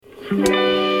That's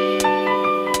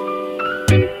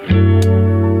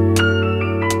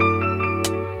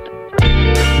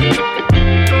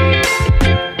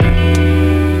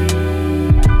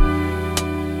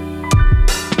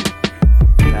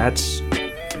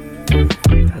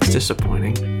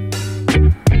disappointing.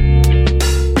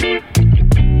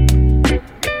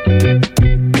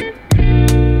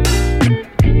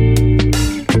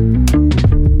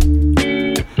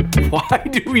 Why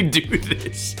do we do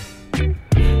this?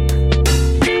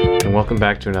 And welcome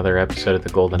back to another episode of the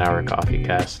Golden Hour Coffee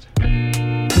Cast.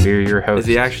 We're your hosts,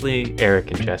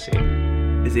 Eric and Jesse.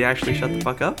 Is he actually shut the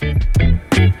fuck up?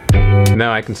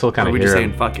 No, I can still kind of hear him. We're just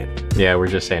saying fuck it. Yeah, we're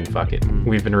just saying fuck it.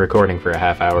 We've been recording for a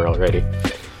half hour already.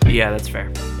 Yeah, that's fair.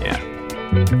 Yeah.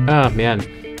 Oh, man.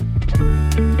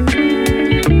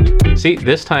 See,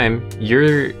 this time,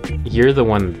 you're the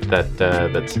one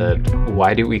that said,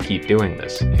 why do we keep doing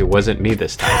this? It wasn't me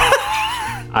this time.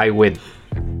 I win.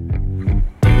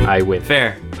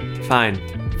 Fair. Fine.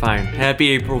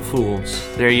 Happy April Fools.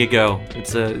 There you go.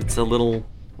 It's a little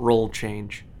role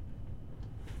change.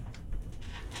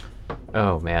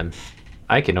 Oh, man.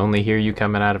 I can only hear you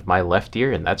coming out of my left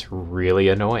ear, and that's really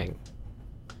annoying.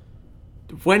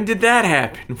 When did that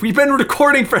happen? We've been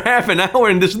recording for half an hour,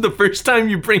 and this is the first time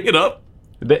you bring it up?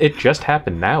 It just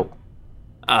happened now.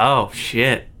 Oh,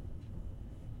 shit.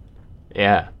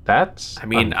 Yeah, that's... I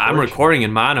mean, I'm recording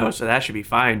in mono, so that should be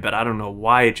fine, but I don't know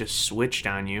why it just switched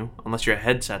on you, unless your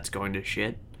headset's going to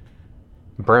shit.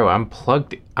 Bro, I'm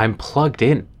plugged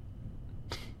in.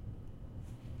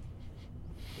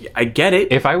 I get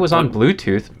it. If I was on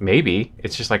Bluetooth, maybe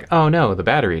it's just like, oh no, the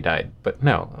battery died. But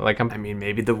no, like I mean,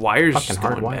 maybe the wire's just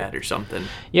going bad or something.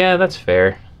 Yeah, that's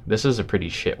fair. This is a pretty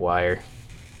shit wire.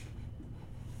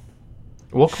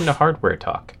 Welcome to Hardware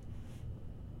Talk.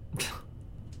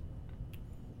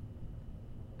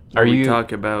 We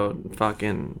talk about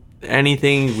fucking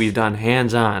anything we've done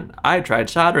hands-on. I tried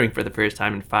soldering for the first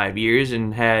time in 5 years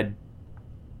and had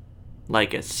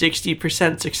like a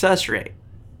 60% success rate.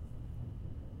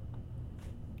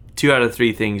 2 out of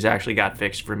 3 things actually got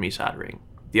fixed for me soldering.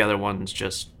 The other one's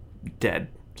just dead.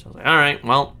 So I was like, all right,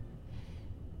 well,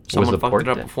 someone fucked it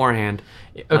up beforehand.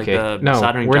 Okay, like no,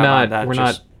 soldering we're job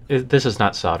not. This is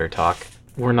not solder talk.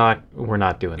 We're not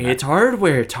doing that. It's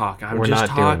hardware talk. We're just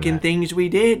talking things we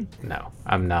did. No,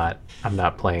 I'm not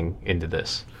playing into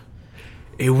this.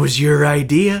 It was your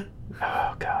idea.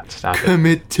 Oh God, stop it.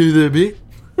 Commit to the bit.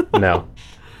 No,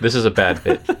 this is a bad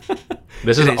bit.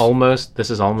 This is almost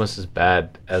as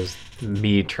bad as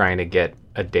me trying to get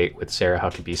a date with Sarah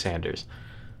Huckabee Sanders.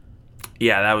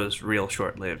 Yeah, that was real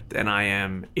short-lived, and I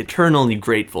am eternally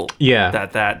grateful. Yeah,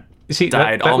 that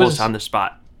died almost on the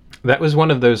spot. That was one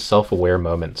of those self-aware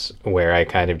moments where I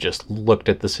kind of just looked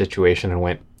at the situation and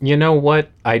went, you know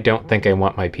what? I don't think I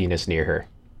want my penis near her.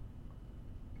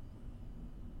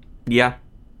 Yeah,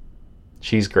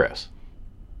 she's gross.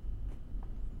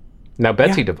 Now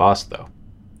Betsy DeVos though.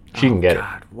 She can get it.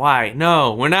 Why?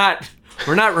 No, we're not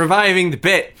reviving the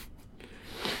bit.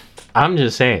 I'm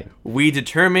just saying. We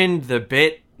determined the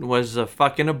bit was a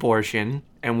fucking abortion,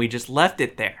 and we just left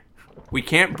it there. We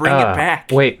can't bring it back.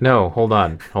 Wait, no, hold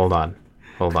on.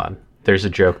 There's a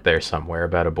joke there somewhere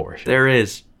about abortion. There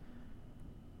is.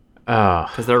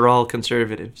 Because they're all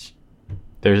conservatives.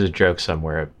 There's a joke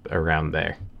somewhere around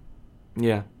there.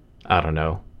 Yeah. I don't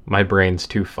know. My brain's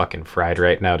too fucking fried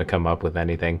right now to come up with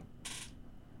anything.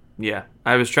 Yeah,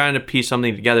 I was trying to piece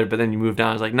something together, but then you moved on.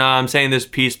 I was like, no, I'm saying this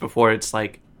piece before it's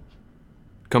like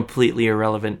completely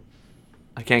irrelevant.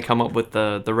 I can't come up with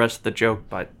the rest of the joke,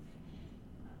 but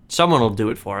someone will do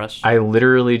it for us. I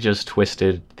literally just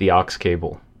twisted the aux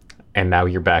cable, and now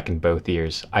you're back in both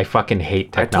ears. I fucking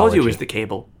hate technology. I told you it was the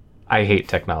cable. I hate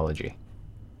technology.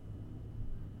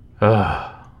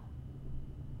 Ugh.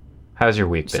 How's your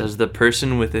week been? Says the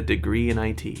person with a degree in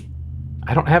IT.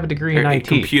 I don't have a degree in IT.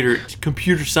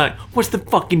 Computer science. What's the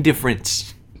fucking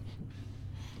difference?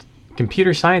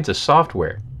 Computer science is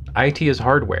software. IT is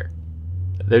hardware.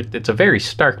 It's a very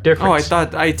stark difference. Oh, I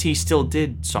thought IT still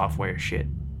did software shit.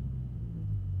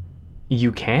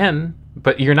 You can,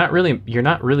 but you're not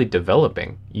really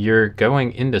developing. You're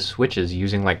going into switches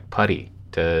using like putty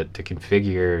to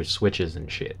configure switches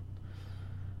and shit.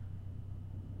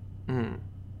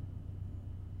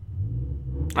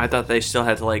 I thought they still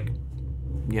had to like,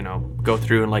 go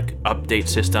through and like update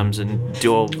systems and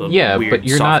do all the weird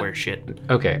software shit.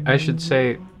 Okay, I should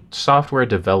say software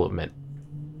development.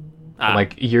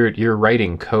 Like you're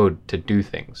writing code to do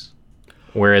things.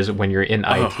 Whereas when you're in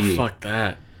IT, fuck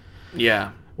that.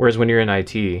 Yeah. Whereas when you're in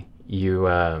IT, you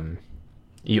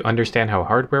understand how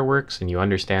hardware works and you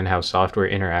understand how software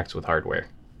interacts with hardware,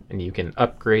 and you can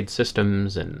upgrade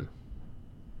systems and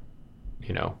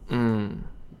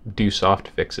do soft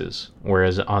fixes,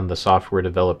 whereas on the software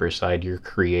developer side, you're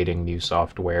creating new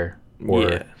software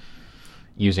or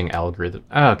using algorithms.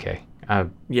 Oh, okay.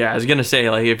 Yeah, I was gonna say,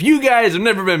 like, if you guys have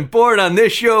never been bored on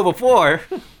this show before,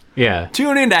 yeah,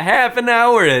 tune into half an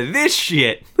hour of this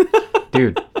shit.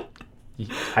 Dude,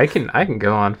 I can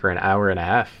go on for an hour and a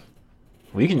half.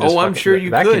 We can just. I'm sure you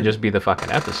that could. Can just be the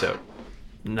fucking episode.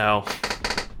 No.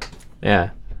 Yeah.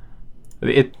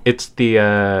 It's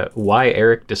the why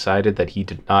Eric decided that he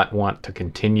did not want to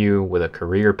continue with a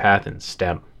career path in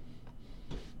STEM.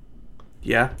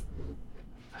 Yeah.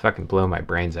 I fucking blow my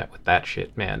brains out with that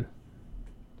shit, man.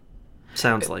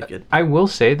 Sounds like it. I will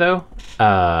say though,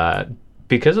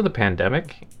 because of the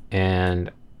pandemic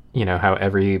and how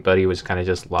everybody was kind of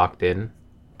just locked in,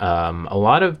 a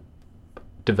lot of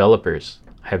developers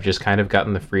have just kind of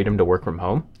gotten the freedom to work from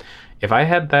home. If I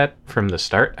had that from the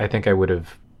start, I think I would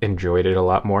have enjoyed it a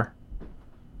lot more.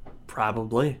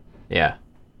 Probably. Yeah.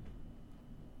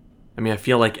 I mean, I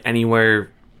feel like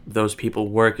anywhere those people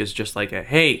work is just like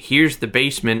hey, here's the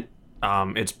basement.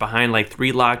 It's behind like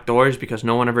 3 locked doors because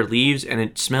no one ever leaves, and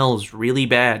it smells really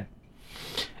bad.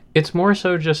 It's more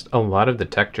so just a lot of the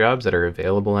tech jobs that are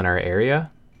available in our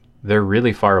area, they're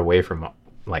really far away from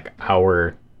like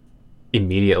our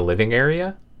immediate living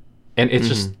area. And it's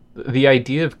just the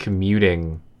idea of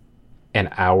commuting an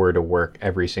hour to work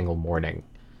every single morning,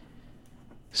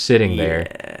 sitting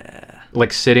there,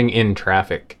 like sitting in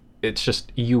traffic. It's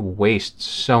just, you waste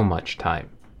so much time.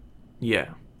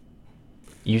 Yeah.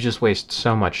 You just waste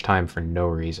so much time for no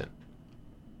reason.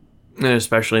 And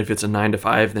especially if it's a 9 to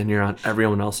 5, then you're on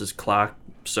everyone else's clock.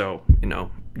 So,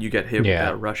 you get hit with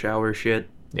that rush hour shit.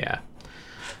 Yeah.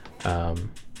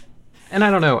 And I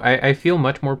don't know. I feel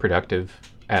much more productive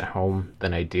at home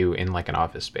than I do in like an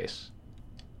office space.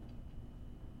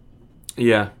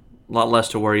 Yeah. A lot less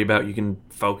to worry about. You can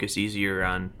focus easier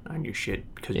on your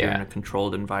shit because you're in a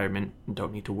controlled environment and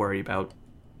don't need to worry about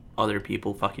other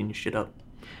people fucking your shit up.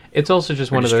 It's also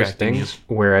just one of those things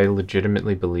where I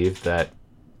legitimately believe that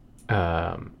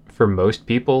for most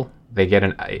people, they get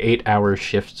an 8-hour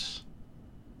shifts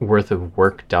worth of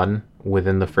work done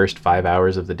within the first 5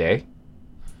 hours of the day.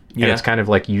 Yeah. And it's kind of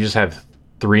like you just have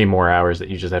 3 more hours that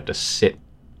you just have to sit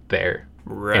there.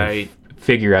 Right. And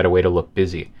figure out a way to look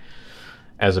busy.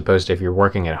 As opposed to if you're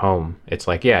working at home, it's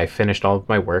like, yeah, I finished all of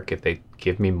my work. If they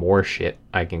give me more shit,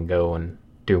 I can go and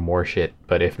do more shit.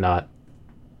 But if not,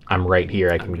 I'm right here.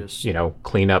 I can,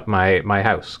 clean up my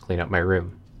house, clean up my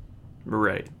room.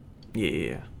 Right.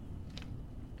 Yeah.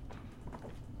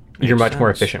 You're much more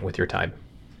efficient with your time.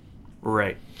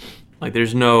 Right. Like,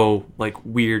 there's no, like,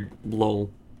 weird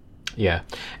lull. Yeah.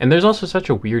 And there's also such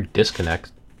a weird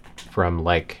disconnect from,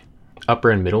 like, upper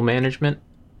and middle management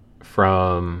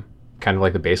from kind of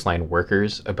like the baseline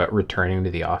workers about returning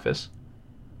to the office.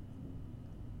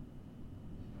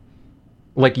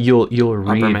 Like, you'll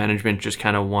read... Upper management just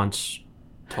kind of wants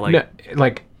to, like... No,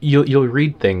 like, you'll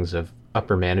read things of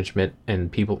upper management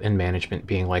and people in management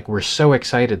being like, we're so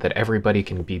excited that everybody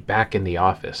can be back in the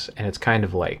office. And it's kind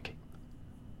of like,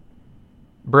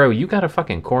 bro, you got a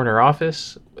fucking corner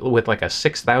office with like a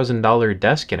 $6,000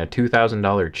 desk and a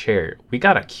 $2,000 chair. We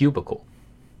got a cubicle.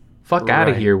 Fuck out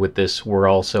of here with this. We're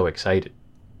all so excited.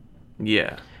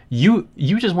 Yeah. You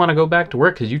just want to go back to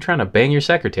work because you're trying to bang your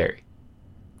secretary.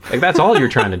 Like, that's all you're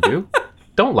trying to do.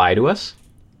 Don't lie to us.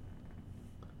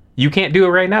 You can't do it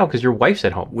right now because your wife's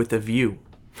at home. With a view.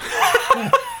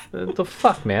 The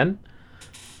fuck, man?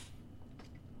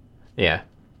 Yeah.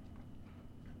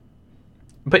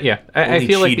 But yeah, I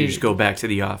feel like cheaters go back to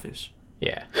the office.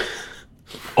 Yeah.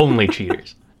 Only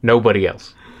cheaters. Nobody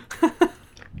else.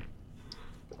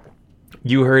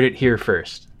 You heard it here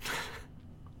first.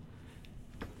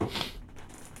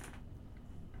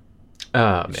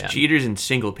 Oh, man. It's cheaters and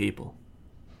single people.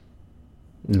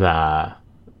 Nah.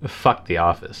 Fuck The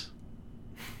Office.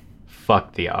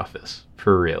 Fuck The Office.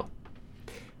 For real.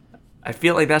 I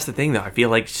feel like that's the thing, though. I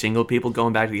feel like single people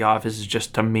going back to the office is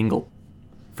just to mingle.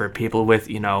 For people with,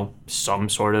 some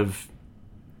sort of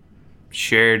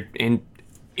shared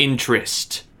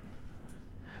interest.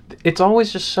 It's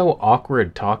always just so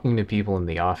awkward talking to people in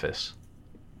the office.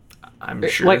 I'm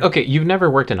sure. Like, okay, you've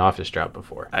never worked an office job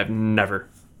before. I've never.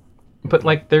 But,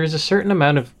 like, there's a certain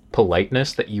amount of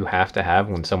politeness that you have to have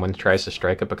when someone tries to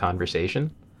strike up a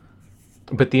conversation.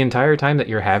 But the entire time that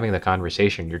you're having the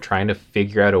conversation, you're trying to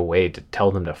figure out a way to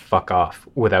tell them to fuck off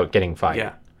without getting fired.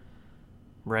 Yeah.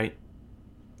 Right.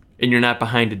 And you're not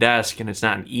behind a desk and it's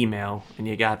not an email and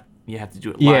you have to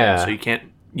do it live. Yeah. So you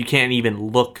can't even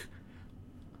look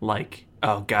like,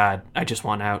 oh God, I just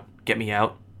want out. Get me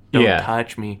out. Don't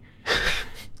touch me.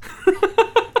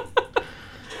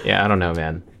 Yeah, I don't know,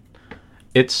 man.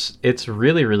 It's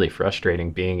really really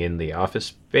frustrating being in the office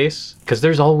space because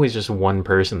there's always just one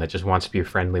person that just wants to be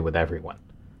friendly with everyone.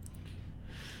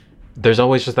 There's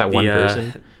always just that one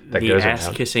person that The goes ass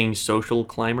around. kissing social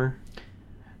climber.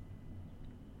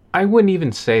 I wouldn't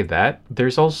even say that.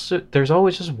 There's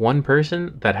always just one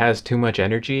person that has too much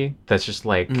energy that's just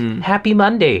like, "Happy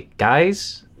Monday,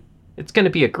 guys. It's going to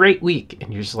be a great week."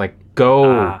 And you're just like,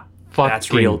 "Go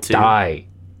that's real fucking too. die."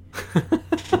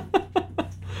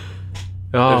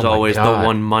 Oh There's my always God. the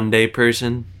one Monday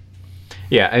person.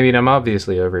 Yeah, I mean, I'm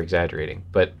obviously over exaggerating,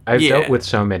 but I've dealt Yeah. with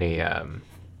so many I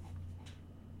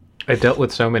dealt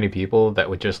with so many people that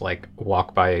would just like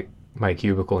walk by my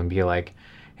cubicle and be like,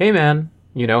 "Hey man,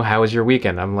 how was your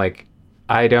weekend?" I'm like,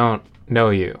 "I don't know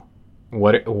you.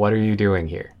 What are you doing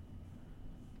here?"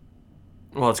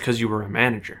 Well, it's because you were a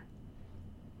manager.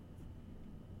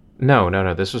 No.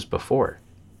 This was before,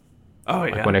 Oh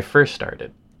like yeah. when I first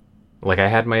started. Like I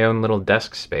had my own little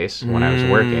desk space when I was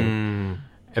working,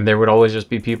 and there would always just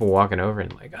be people walking over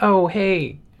and like, "Oh,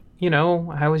 hey,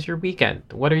 how was your weekend?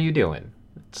 What are you doing?"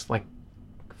 It's like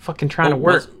fucking trying to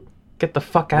work. Get the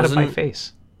fuck out of my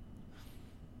face.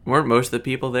 Weren't most of the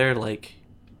people there like,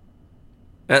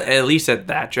 at least at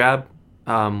that job,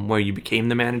 where you became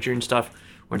the manager and stuff,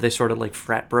 weren't they sort of like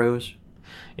frat bros?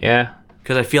 Yeah.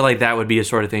 Because I feel like that would be a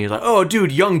sort of thing. It's like, oh,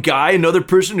 dude, young guy, another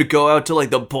person to go out to like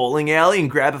the bowling alley and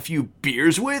grab a few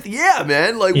beers with. Yeah,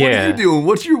 man. Like, what are you doing?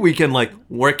 What's your weekend like?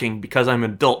 Working because I'm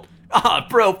an adult. Ah,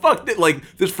 bro, fuck that.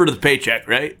 Like, this for the paycheck,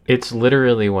 right? It's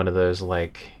literally one of those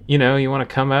like, you want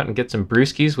to come out and get some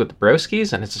brewskis with the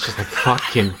broskies, and it's just like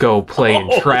fucking go play in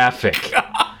traffic.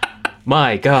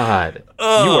 My God, you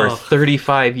are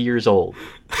 35 years old.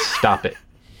 Stop it.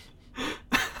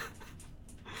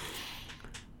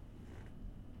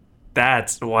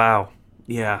 That's wow.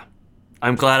 Yeah.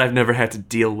 I'm glad I've never had to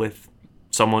deal with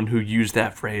someone who used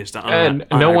that phrase to And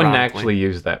no one actually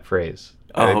used that phrase.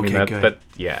 Oh, okay, good.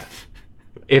 Yeah.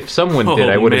 If someone did,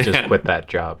 I would have just man. quit that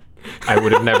job. I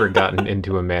would have never gotten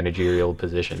into a managerial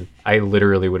position. I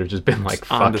literally would have just been like,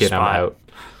 On the fuck it, I'm spot. out.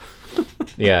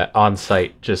 Yeah, on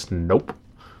site, just nope.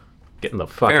 Getting the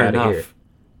fuck Fair out of here. enough.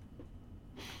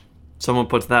 Someone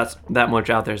puts that much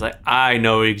out there. It's like, I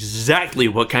know exactly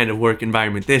what kind of work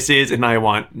environment this is, and I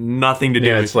want nothing to do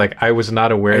Yeah, with it's like I was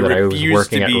not aware that I was refuse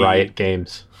working to at be- Riot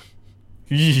Games.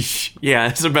 Yeesh. Yeah, I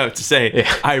was about to say,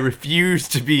 Yeah. I refuse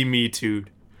to be Me Too'd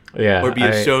Yeah, or be I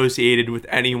associated with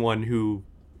anyone who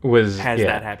was has yeah.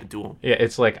 that happen to them. Yeah,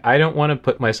 it's like I don't want to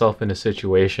put myself in a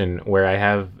situation where I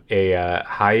have a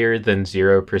higher than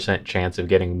 0% chance of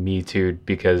getting Me Too'd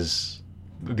because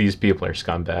these people are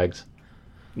scumbags.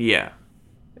 Yeah.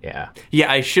 Yeah. Yeah,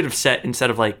 I should have said, instead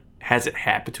of like, has it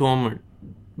happened to him,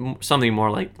 or something more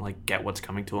like get what's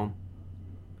coming to him.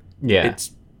 Yeah.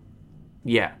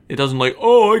 It doesn't like,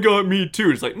 oh, I got Me Too.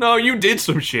 It's like, no, you did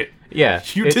some shit. Yeah.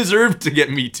 You deserve to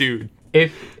get Me Too.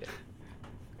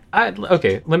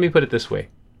 Okay, let me put it this way.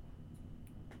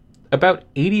 About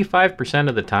 85%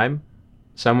 of the time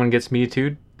someone gets Me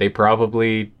Too'd, they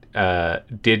probably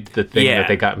did the thing that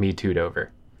they got Me Too'd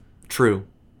over. True.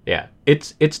 Yeah.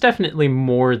 It's definitely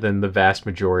more than the vast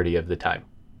majority of the time.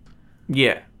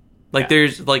 Yeah.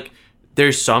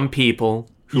 There's some people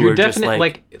who You're are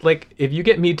definitely just like if you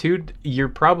get Me Too'd, you're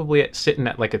probably sitting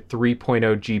at like a 3.0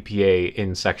 GPA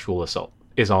in sexual assault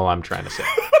is all I'm trying to say.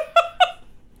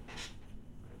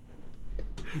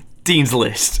 Dean's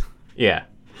List. Yeah.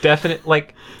 Definite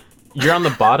like you're on the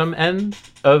bottom end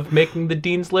of making the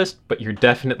dean's list, but you're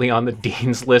definitely on the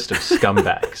dean's list of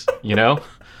scumbags, you know?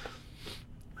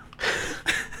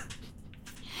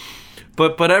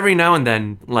 But every now and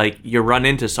then, like, you run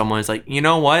into someone who's like, you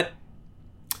know what?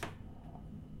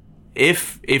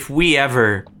 If we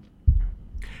ever,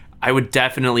 I would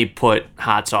definitely put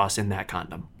hot sauce in that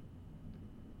condom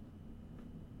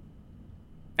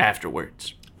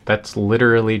afterwards. That's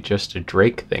literally just a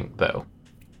Drake thing, though.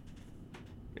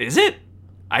 Is it?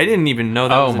 I didn't even know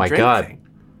that was a my Drake God. thing.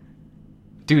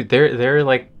 Dude, there are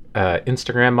like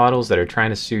Instagram models that are trying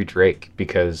to sue Drake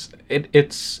because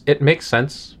it makes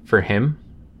sense for him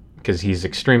because he's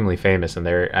extremely famous, and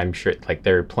I'm sure like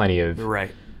there are plenty of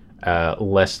Right.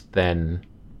 less than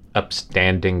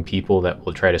upstanding people that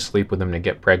will try to sleep with him to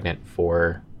get pregnant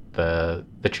for the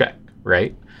check,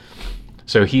 right?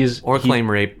 So Or claim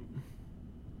rape.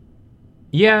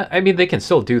 Yeah, I mean they can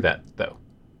still do that though,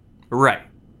 Right.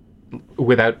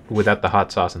 without the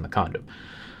hot sauce in the condom.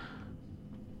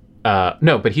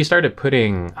 No, but he started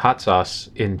putting hot sauce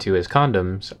into his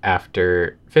condoms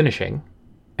after finishing,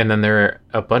 and then there are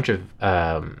a bunch of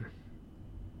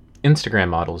Instagram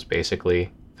models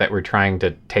basically that were trying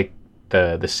to take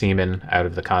the semen out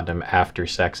of the condom after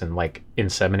sex and like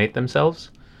inseminate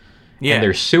themselves. Yeah. And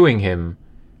they're suing him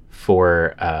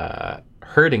for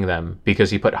hurting them because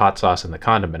he put hot sauce in the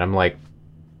condom. And I'm like,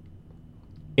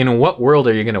 in what world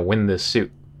are you going to win this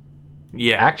suit?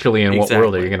 Yeah. Actually, in what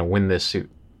world are you going to win this suit?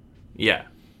 Yeah.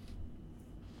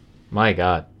 My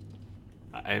God.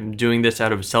 I'm doing this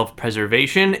out of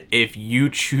self-preservation. If you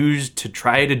choose to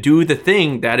try to do the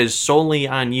thing, that is solely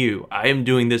on you. I am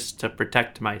doing this to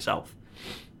protect myself.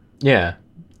 Yeah.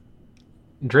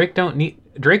 Drake's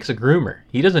a groomer.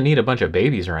 He doesn't need a bunch of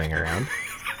babies running around.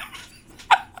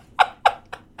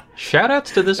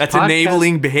 Shoutouts to this That's podcast.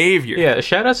 enabling behavior. Yeah,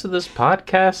 shoutouts to this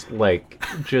podcast, like,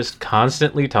 just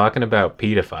constantly talking about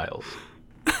pedophiles.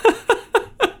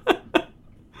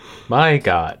 My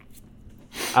God.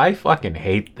 I fucking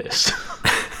hate this.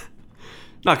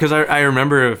 No, because I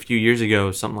remember a few years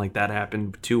ago, something like that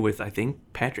happened, too, with, I think,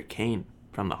 Patrick Kane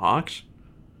from the Hawks.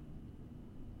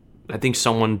 I think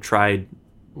someone tried,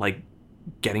 like,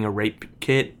 getting a rape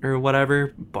kit or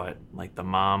whatever, but, like, the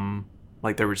mom...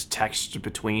 Like, there was text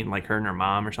between, like, her and her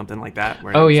mom or something like that.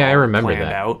 Where oh, it was yeah, I all remember planned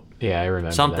that. Out. Yeah, I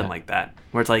remember something like that.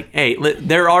 Where it's like, hey,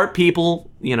 there are people,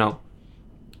 you know,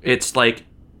 it's like,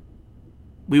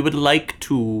 we would like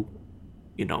to,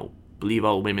 you know, believe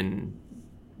all women,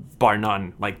 bar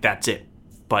none, like, that's it.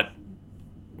 But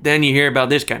then you hear about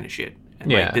this kind of shit.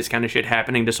 And, like, this kind of shit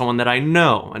happening to someone that I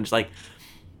know. And it's like,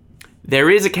 there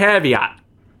is a caveat.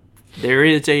 There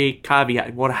is a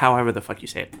caveat. However the fuck you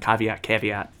say it.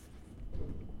 Caveat.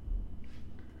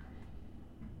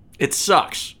 It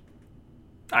sucks.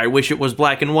 I wish it was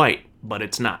black and white, but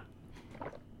it's not.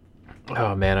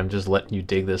 Oh, man, I'm just letting you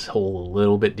dig this hole a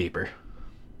little bit deeper.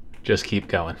 Just keep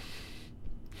going.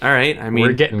 All right, I mean...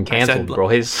 We're getting canceled,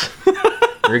 boys.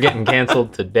 We're getting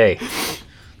canceled today.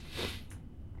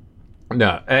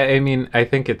 No, I mean, I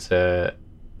think it's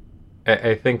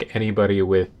I think anybody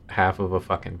with half of a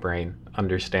fucking brain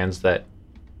understands that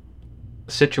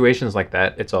situations like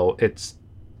that, it's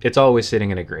always sitting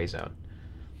in a gray zone.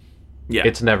 Yeah.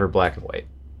 It's never black and white.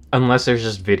 Unless there's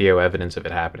just video evidence of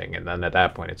it happening. And then at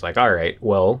that point, it's like, all right,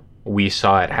 well, we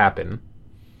saw it happen.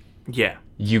 Yeah.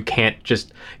 You can't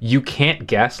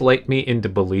gaslight me into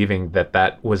believing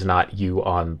that was not you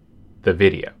on the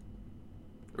video.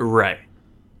 Right.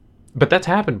 But that's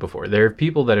happened before. There are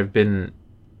people that have been...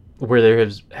 where there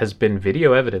has been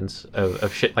video evidence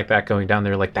of shit like that going down.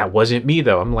 They're like, that wasn't me,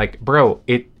 though. I'm like, bro,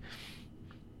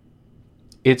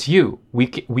 it's you. We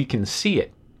can see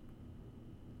it.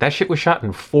 That shit was shot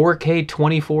in 4K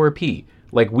 24p.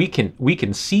 Like, we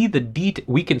can see the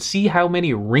we can see how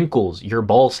many wrinkles your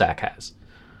ball sack has.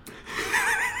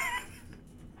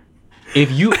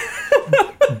 If you...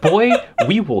 boy,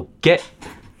 we will get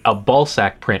a ball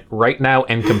sack print right now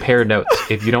and compare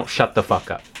notes if you don't shut the fuck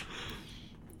up.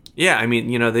 Yeah, I mean,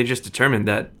 you know, they just determined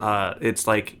that it's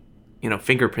like, you know,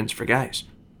 fingerprints for guys.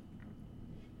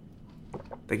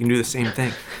 They can do the same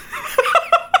thing.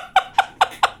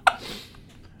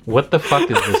 What the fuck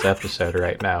is this episode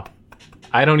right now?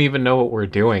 I don't even know what we're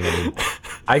doing anymore.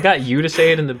 I got you to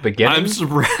say it in the beginning.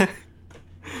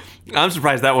 I'm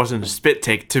surprised that wasn't a spit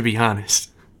take, to be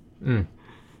honest. Mm.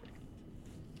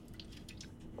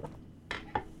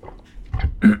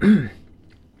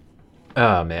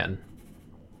 Oh, man.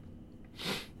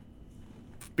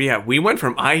 But yeah, we went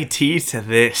from IT to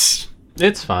this.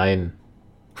 It's fine.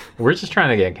 We're just trying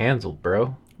to get canceled,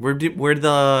 bro. We're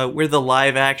the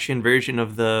live action version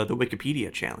of the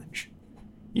Wikipedia challenge.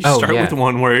 You start with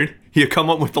one word, you come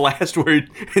up with the last word,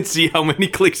 and see how many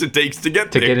clicks it takes to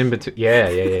get there. To get in between,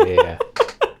 yeah.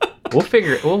 We'll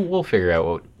figure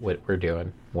out what we're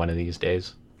doing one of these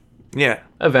days. Yeah,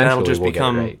 eventually we'll get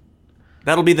it right.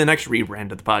 That'll be the next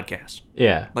rebrand of the podcast.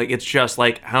 Yeah, like it's just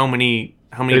like how many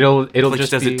it'll clicks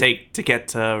just does it take to get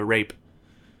to rape?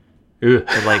 Ugh.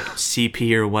 Or like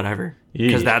CP or whatever,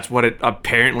 because that's what it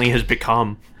apparently has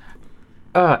become.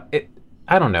 I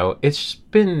don't know. It's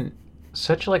been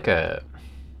such like a.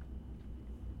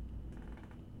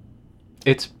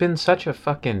 It's been such a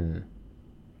fucking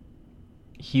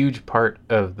huge part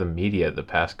of the media the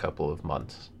past couple of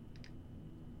months.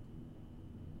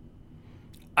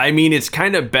 I mean, it's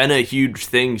kind of been a huge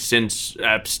thing since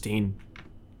Epstein.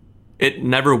 It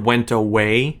never went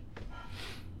away.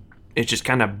 It's just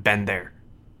kind of been there.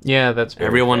 Yeah, that's very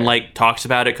everyone fair. Like talks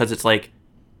about it because it's like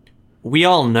we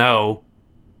all know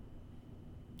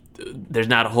there's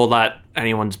not a whole lot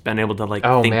anyone's been able to like.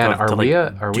 Oh think man, of are to, we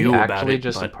like, are we actually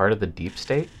just a part of the deep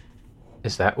state?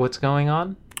 Is that what's going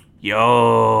on?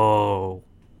 Yo,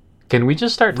 can we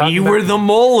just start talking? We were the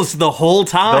moles the whole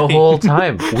time. The whole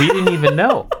time. We didn't even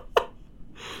know.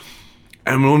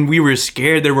 And when we were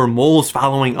scared there were moles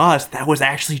following us, that was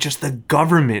actually just the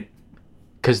government.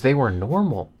 Because they were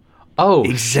normal. Oh,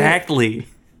 exactly. Shit.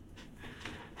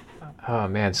 Oh,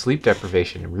 man, sleep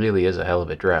deprivation really is a hell of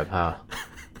a drug, huh?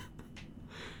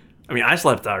 I mean, I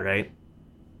slept all right.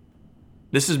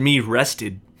 This is me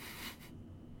rested.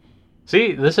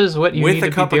 See, this is what you need to be doing.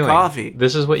 With a cup of coffee.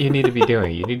 This is what you need to be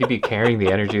doing. You need to be carrying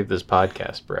the energy of this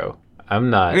podcast, bro. I'm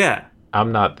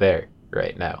not there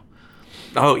right now.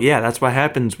 Oh, yeah, that's what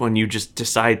happens when you just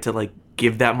decide to, like,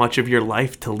 give that much of your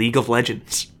life to League of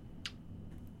Legends.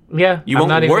 Yeah, you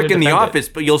won't work in the office,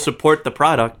 but you'll support the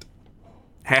product.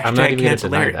 I'm not even going to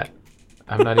deny that.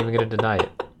 I'm not even going to deny it.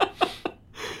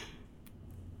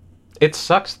 It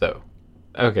sucks, though.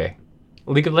 Okay.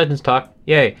 League of Legends talk.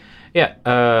 Yay.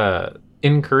 Yeah.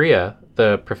 In Korea,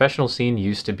 the professional scene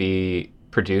used to be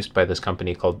produced by this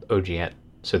company called OGN.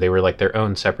 So they were like their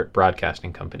own separate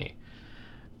broadcasting company.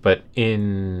 But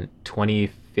in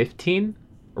 2015,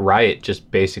 Riot just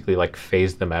basically like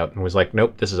phased them out and was like,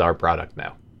 nope, this is our product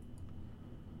now.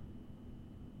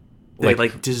 They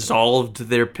like dissolved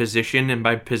their position, and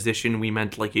by position we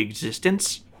meant like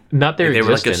existence. Not their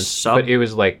existence, were like a sub. But it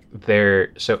was like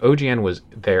so OGN was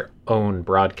their own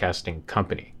broadcasting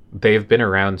company. They've been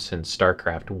around since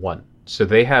StarCraft 1. So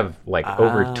they have like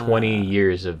over 20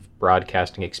 years of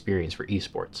broadcasting experience for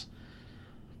esports.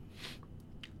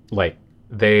 Like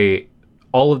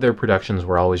all of their productions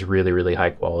were always really, really high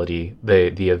quality.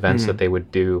 The events that they would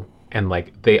do, and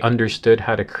like they understood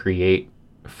how to create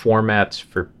formats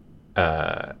for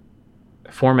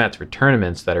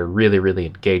tournaments that are really, really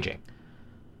engaging.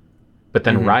 But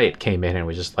then Riot came in and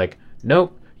was just like,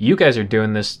 nope, you guys are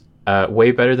doing this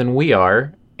way better than we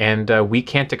are, and we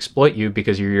can't exploit you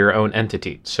because you're your own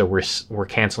entity. So we're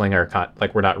canceling our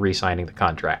we're not re-signing the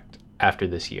contract after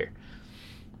this year.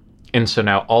 And so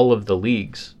now all of the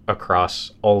leagues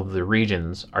across all of the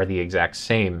regions are the exact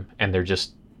same, and they're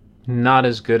just not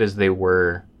as good as they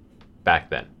were back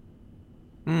then.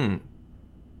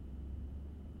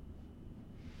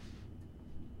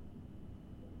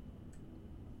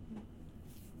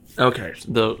 Okay,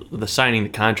 so the signing the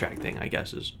contract thing, I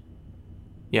guess, is...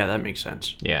 Yeah, that makes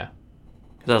sense. Yeah.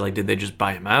 Because I was like, did they just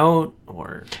buy him out?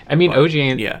 Or... I mean,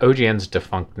 OGN's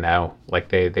defunct now. Like,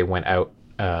 they went out,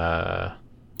 I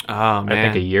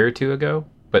think a year or two ago.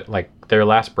 But, like, their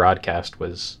last broadcast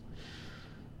was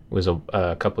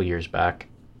a couple years back.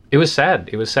 It was sad.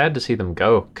 It was sad to see them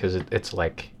go, because it's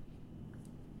like...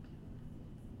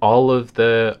 All of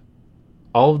the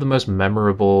most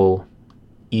memorable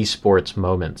esports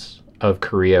moments of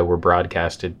Korea were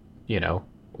broadcasted,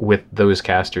 with those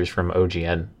casters from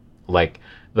OGN. Like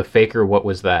the Faker What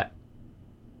Was That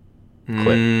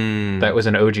clip. That was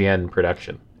an OGN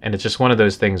production. And it's just one of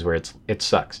those things where it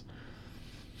sucks.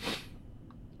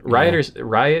 Riot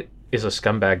is a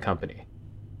scumbag company.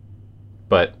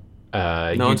 But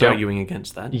no one's arguing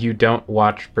against that. You don't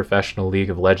watch professional League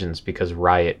of Legends because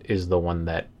Riot is the one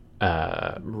that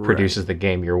produces the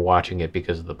game. You're watching it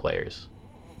because of the players.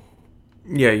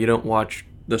 Yeah, you don't watch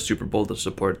the Super Bowl to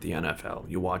support the NFL.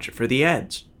 You watch it for the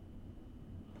ads.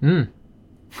 Good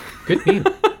meme.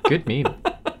 Good meme.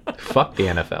 Fuck the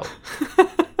NFL.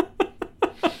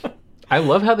 I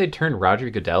love how they turned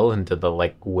Roger Goodell into the,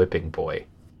 like, whipping boy.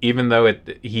 Even though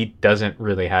he doesn't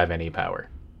really have any power.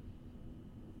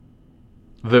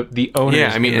 The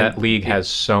owners in that league has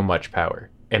so much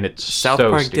power. And it's South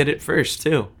Park did it first,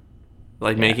 too.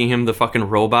 Like, making him the fucking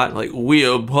robot. Like, we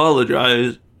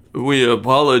apologize. Yeah.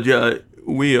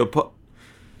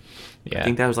 I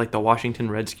think that was like the Washington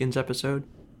Redskins episode.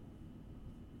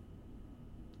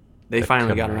 They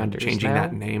finally got around to changing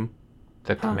that name.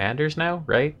 The Commanders now,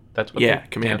 right? That's what. Yeah,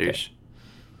 Commanders. Okay.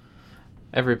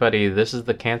 Everybody, this is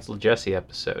the Cancel Jesse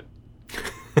episode.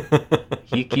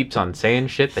 He keeps on saying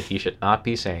shit that he should not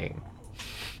be saying.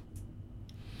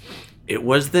 It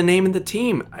was the name of the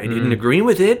team. I didn't agree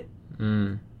with it.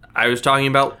 I was talking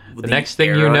about the next thing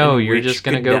you know, you're just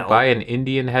going to go buy an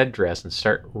Indian headdress and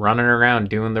start running around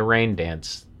doing the rain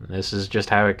dance. This is just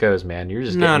how it goes, man. You're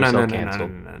just getting yourself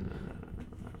canceled. No.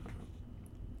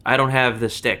 I don't have the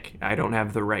stick. I don't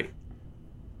have the right.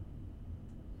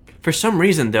 For some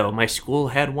reason, though, my school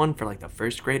had one for like the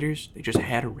first graders. They just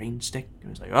had a rain stick. It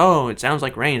was like, oh, it sounds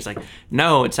like rain. It's like,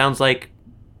 no, it sounds like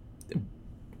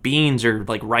beans or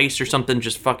like rice or something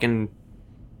just fucking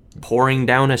pouring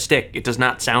down a stick. It does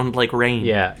not sound like rain.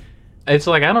 Yeah. It's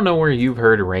like, I don't know where you've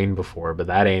heard rain before, but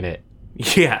that ain't it.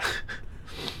 Yeah.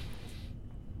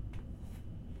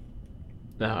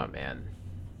 Oh, man.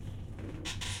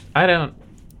 I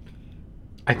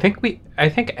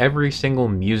think every single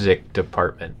music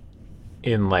department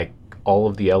in like all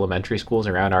of the elementary schools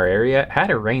around our area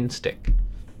had a rain stick.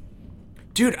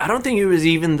 Dude, I don't think it was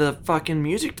even the fucking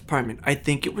music department. I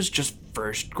think it was just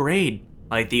first grade.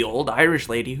 Like, the old Irish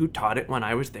lady who taught it when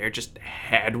I was there just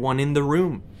had one in the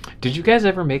room. Did you guys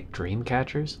ever make dream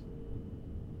catchers?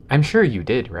 I'm sure you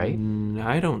did, right?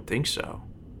 I don't think so.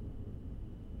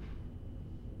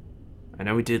 I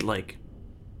know we did, like...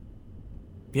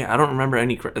 Yeah, I don't remember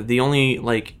any... The only,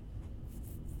 like,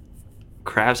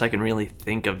 crafts I can really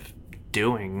think of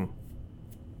doing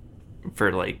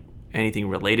for, like, anything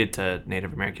related to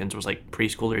Native Americans was, like,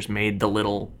 preschoolers made the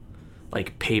little,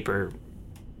 like, paper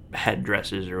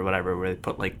headdresses or whatever where they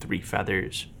put, like, 3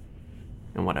 feathers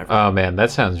and whatever. Oh, man,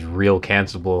 that sounds real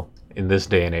cancelable in this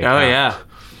day and age. Oh, yeah.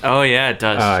 Oh, yeah, it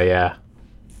does. Oh, yeah.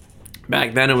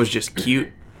 Back then, it was just cute.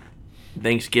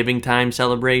 Thanksgiving time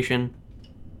celebration.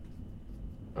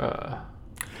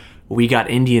 We got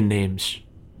Indian names.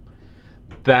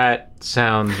 That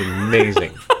sounds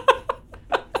amazing.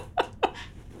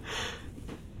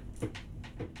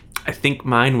 I think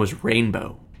mine was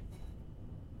Rainbow.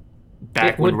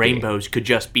 Back when rainbows could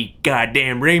just be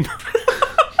goddamn rainbow.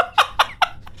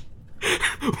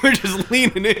 We're just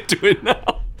leaning into it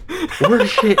now. We're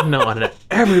shitting on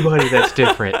everybody that's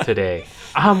different today.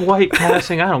 I'm white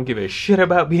passing. I don't give a shit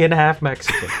about being half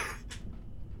Mexican.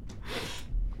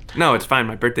 No, it's fine.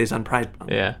 My birthday's on Pride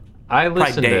Month. Yeah. I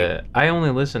only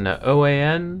listen to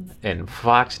OAN and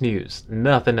Fox News.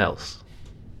 Nothing else.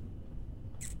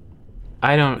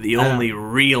 The only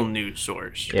real news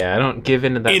source. Yeah, I don't give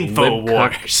into that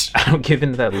InfoWars. I don't give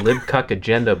into that libcuck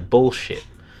agenda bullshit.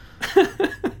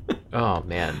 Oh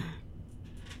man.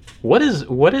 What is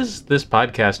this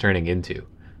podcast turning into?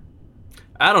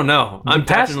 I don't know. I'm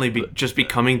definitely just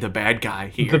becoming the bad guy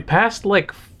here. The past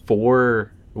like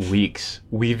 4 weeks,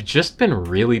 we've just been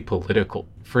really political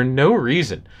for no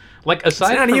reason. Like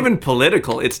aside it's not from, even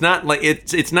political. It's not like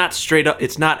it's not straight up.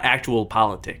 It's not actual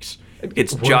politics.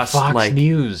 It's just Fox like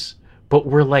News, but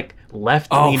we're like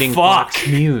left-leaning Fox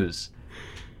News.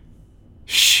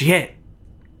 Shit.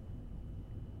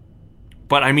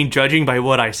 But I mean, judging by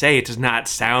what I say, it does not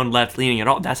sound left-leaning at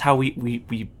all. That's how we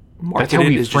market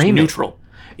it as just neutral.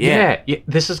 Yeah.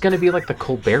 This is going to be like the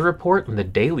Colbert Report and the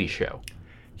Daily Show.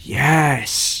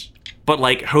 Yes. But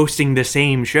like hosting the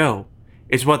same show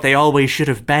is what they always should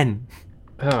have been.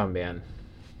 Oh, man.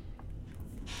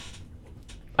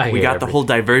 We got the whole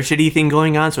diversity thing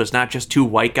going on, so it's not just 2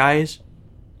 white guys.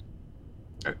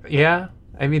 Yeah.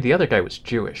 I mean, the other guy was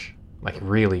Jewish. Like,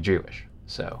 really Jewish.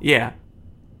 So. Yeah.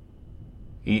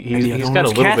 He's got a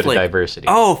little bit of diversity.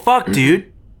 Oh, fuck,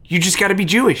 dude. You just gotta be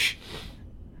Jewish.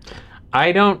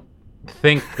 I don't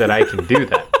think that I can do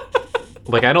that.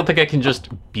 Like, I don't think I can just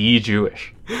be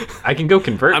Jewish. I can go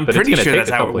convert, but it's going to take a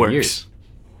couple of years.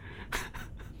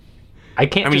 I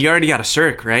can't. I mean, you already got a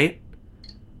circ, right?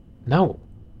 No.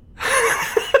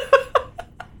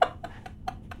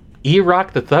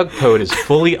 E-Rock the Thug Poet is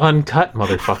fully uncut,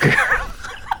 motherfucker.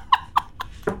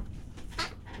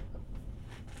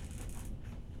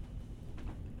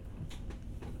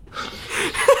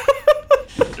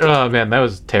 Oh, man, that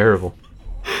was terrible.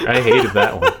 I hated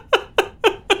that one.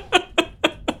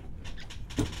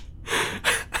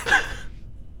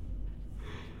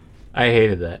 I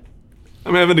hated that.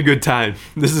 I'm having a good time.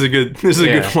 This is a good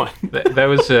one. That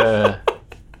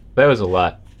was a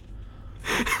lot.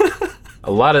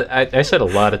 I said a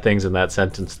lot of things in that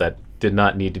sentence that did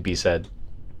not need to be said.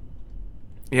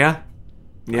 Yeah.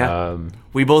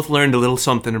 We both learned a little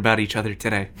something about each other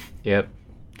today. Yep.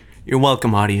 You're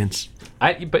welcome, audience.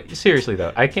 But seriously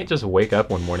though, I can't just wake up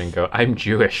one morning and go, I'm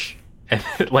Jewish,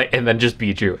 and then just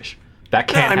be Jewish. That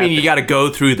can't happen. I mean, you got to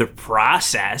go through the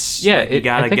process. Yeah, you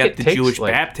got to get the Jewish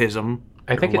baptism.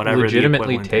 I think it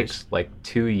legitimately takes like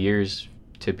 2 years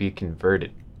to be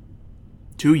converted.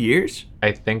 2 years?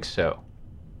 I think so.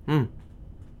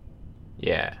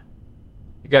 Yeah.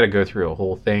 You got to go through a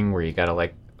whole thing where you got to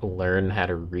like learn how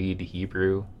to read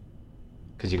Hebrew,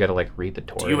 because you got to like read the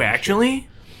Torah. Do you actually?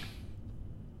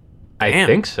 I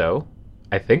think so.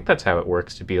 I think that's how it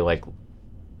works to be like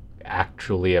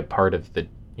actually a part of the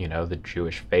the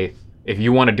Jewish faith, if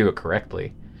you want to do it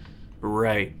correctly.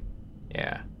 Right.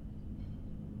 Yeah.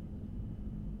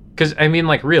 Because I mean,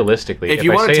 like realistically, if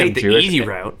you want to take the easy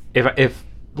route, if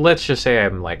let's just say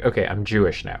I'm like, okay, I'm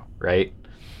Jewish now, right?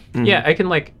 Mm-hmm. Yeah, I can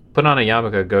like put on a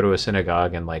yarmulke, go to a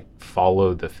synagogue, and like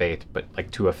follow the faith, but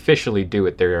like to officially do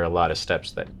it, there are a lot of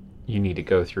steps that you need to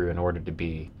go through in order to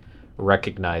be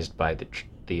recognized by the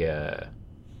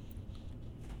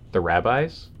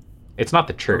rabbis. It's not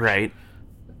the church, right?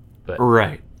 But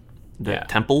the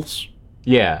temples.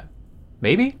 Yeah,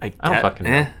 maybe. I don't fucking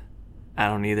know. I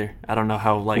don't either. I don't know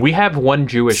how like we have one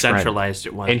Jewish centralized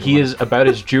friend, it was, and he is about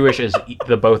as Jewish as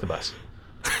the both of us.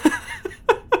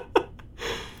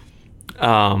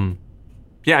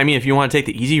 Yeah, I mean, if you want to take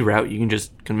the easy route, you can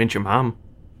just convince your mom.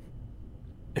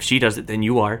 If she does it, then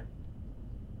you are.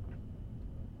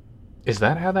 Is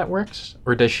that how that works?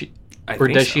 Or does she I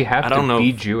think so. she have I don't to know be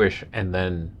if- Jewish and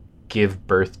then give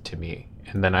birth to me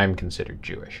and then I'm considered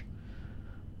Jewish?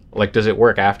 Like, does it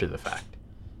work after the fact?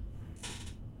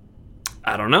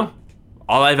 I don't know.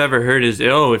 All I've ever heard is,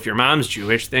 oh, if your mom's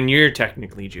Jewish, then you're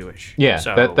technically Jewish. Yeah,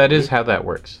 So, that is how that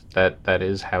works. That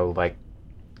is how, like,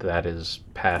 that is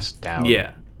passed down.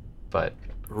 Yeah, But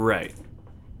right.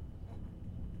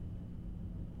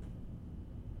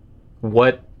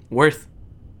 what Worth.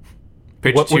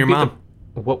 Pitch what it to would your be mom.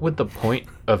 what would the point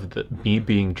of me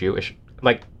being Jewish?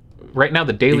 Like, right now,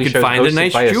 the Daily You Show could find a hosted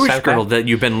nice by a Jewish South girl Af- that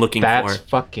you've been looking That's for.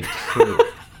 fucking true.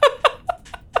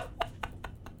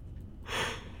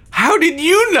 How did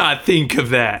you not think of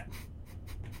that?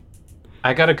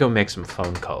 I gotta go make some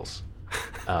phone calls.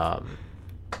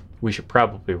 We should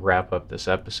probably wrap up this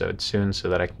episode soon so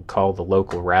that I can call the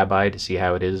local rabbi to see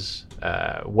how it is,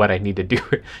 what I need to do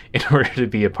in order to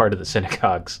be a part of the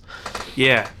synagogues.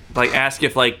 Yeah, like ask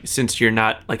if like since you're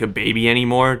not like a baby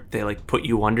anymore, they like put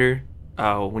you under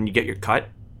when you get your cut.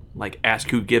 Like ask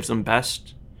who gives them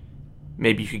best.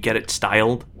 Maybe you could get it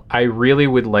styled. I really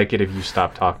would like it if you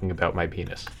stopped talking about my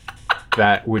penis.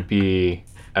 That would be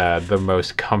the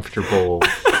most comfortable.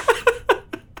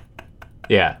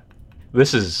 Yeah,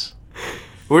 this is.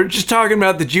 We're just talking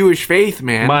about the Jewish faith,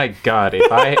 man. My God,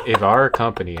 if our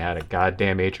company had a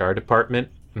goddamn HR department,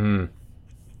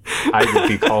 I would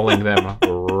be calling them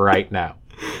right now.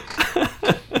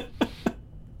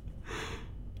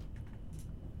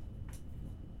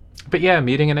 But yeah,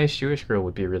 meeting a nice Jewish girl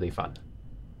would be really fun.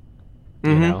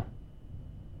 You know?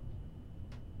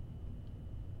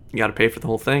 You got to pay for the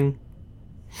whole thing.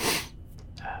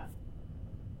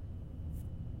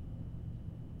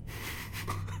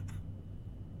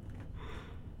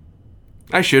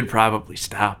 I should probably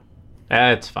stop.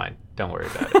 It's fine. Don't worry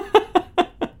about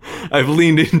it. I've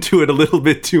leaned into it a little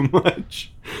bit too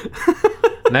much.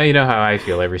 Now you know how I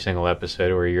feel every single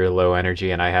episode where you're low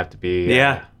energy and I have to be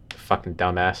a fucking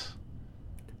dumbass.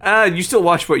 You still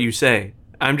watch what you say.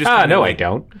 I'm just No, like, I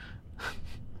don't.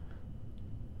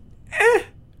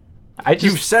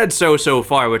 You've said so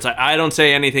far, which I don't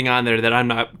say anything on there that I'm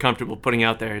not comfortable putting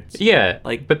out there. It's,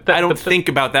 like, but I don't think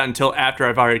about that until after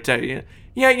I've already said,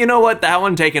 yeah, you know what? That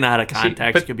one taken out of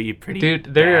context could be pretty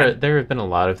Dude, there have been a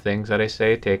lot of things that I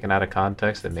say taken out of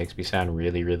context that makes me sound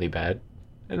really, really bad.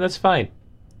 And that's fine.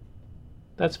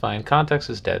 That's fine. Context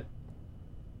is dead.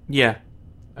 Yeah.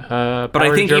 But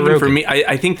I think even for me,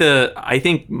 I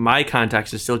think my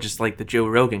context is still just like the Joe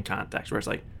Rogan context, where it's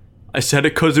like, I said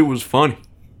it because it was funny.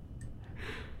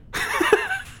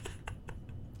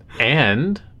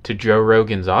 And to Joe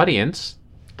Rogan's audience,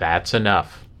 that's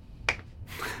enough.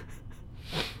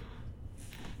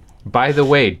 By the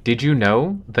way, did you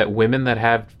know that women that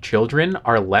have children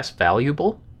are less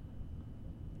valuable?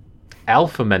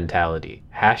 Alpha mentality.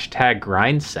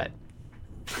 #grindset.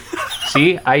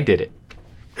 See, I did it.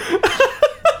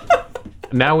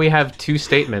 Now we have two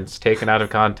statements taken out of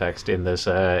context in this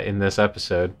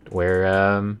episode,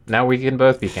 where now we can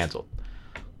both be canceled.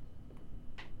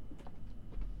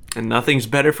 And nothing's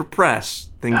better for press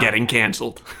than getting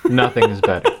canceled. Nothing is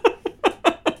better.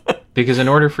 Because in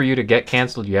order for you to get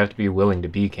canceled, you have to be willing to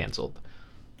be canceled.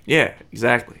 Yeah,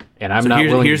 exactly. And I'm not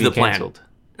willing to be the canceled.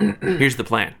 Here's the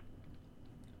plan.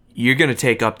 You're going to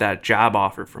take up that job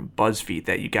offer from BuzzFeed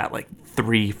that you got like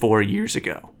 3-4 years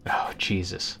ago. Oh,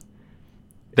 Jesus.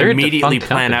 They're immediately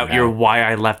plan out your why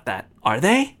I left that. Are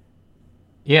they?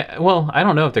 Yeah, well, I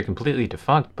don't know if they're completely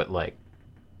defunct, but like,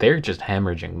 they're just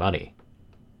hemorrhaging money.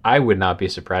 I would not be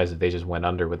surprised if they just went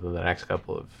under within the next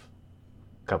couple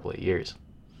of years.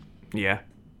 Yeah.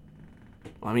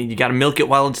 Well, I mean, you got to milk it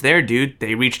while it's there, dude.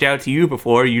 They reached out to you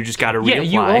before. You just got to reapply. Yeah,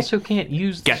 you also can't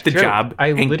use get the joke. job. I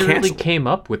and literally cancel. came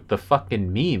up with the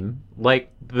fucking meme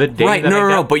like the day right, that I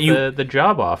got but the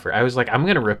job offer. I was like, I'm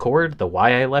gonna record the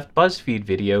why I left BuzzFeed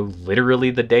video literally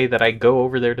the day that I go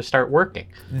over there to start working.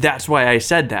 That's why I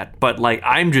said that. But like,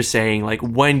 I'm just saying, like,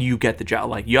 when you get the job,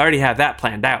 like, you already have that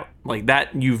planned out. Like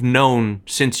that you've known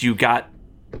since you got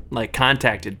like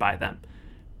contacted by them.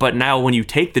 But now when you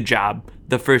take the job,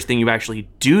 the first thing you actually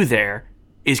do there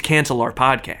is cancel our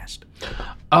podcast.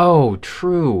 Oh,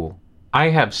 true. I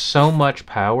have so much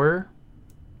power.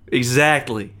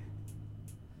 Exactly.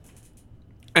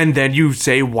 And then you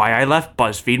say why I left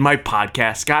BuzzFeed, my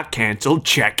podcast got canceled,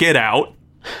 check it out.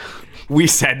 We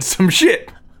said some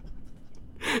shit.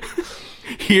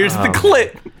 Here's the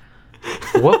clip.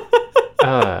 What?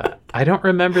 I don't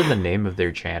remember the name of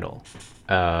their channel.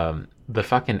 The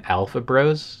fucking Alpha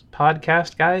Bros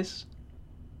podcast guys.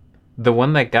 The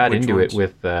one that got Which into ones? it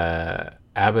with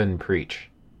ABBA and Preach.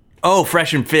 Oh,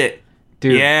 Fresh and Fit.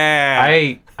 Dude, Yeah.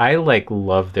 I like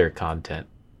love their content.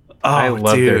 Oh, I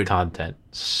love their dude. content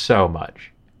so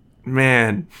much.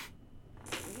 Man.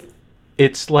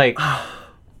 It's like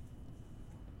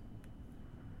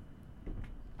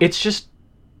it's just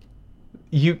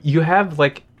you have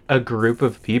like a group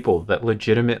of people that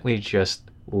legitimately just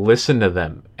listen to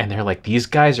them and they're like, these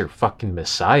guys are fucking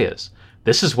messiahs.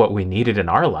 This is what we needed in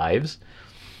our lives.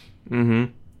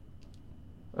 Mm-hmm.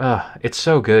 It's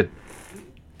so good.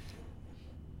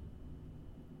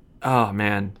 Oh,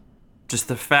 man. Just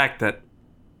the fact that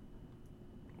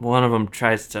one of them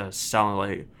tries to sound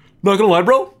like, not gonna lie,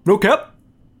 bro, no cap.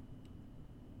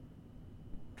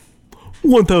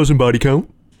 1,000 body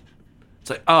count. It's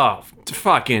like, oh,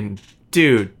 fucking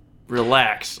dude,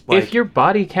 relax. Like, If your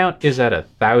body count is at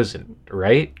 1,000,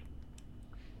 right?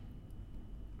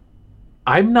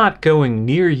 I'm not going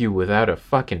near you without a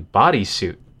fucking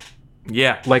bodysuit.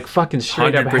 yeah, Like fucking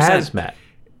straight up 100%. hazmat.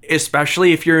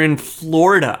 especially if you're in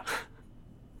Florida.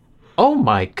 Oh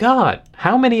my god.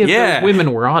 How many of Yeah. those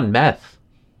women were on meth?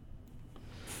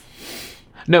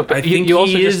 No, but I think you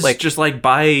also he just is like just like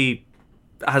by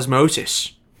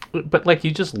osmosis. but like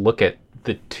you just look at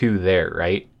the two there,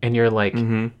 right? And you're like,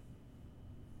 Mm-hmm.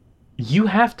 you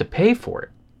have to pay for it.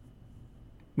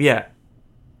 Yeah.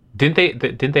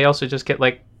 Didn't they also just get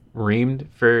like reamed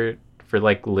for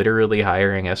like literally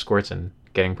hiring escorts and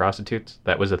getting prostitutes?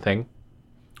 That was a thing.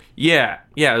 Yeah.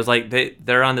 It was like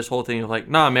they're on this whole thing of like,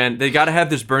 nah, man, they got to have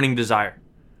this burning desire.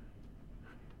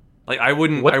 Like I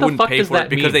wouldn't What the fuck pay does for it that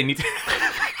because mean? they need to.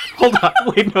 Hold on,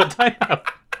 wait, no, time out.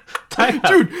 Time out.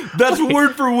 Dude, that's Wait,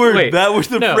 word for word. wait, That was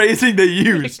the no. phrasing they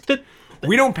used. That,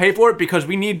 We don't pay for it because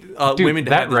we need Dude, women to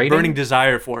that have this writing- burning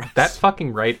desire for us.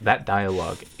 that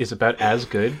dialogue is about as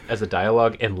good as the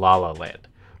dialogue in La La Land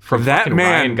from That fucking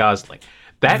man- Ryan Gosling.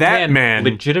 That man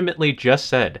legitimately just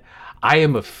said, "I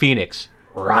am a phoenix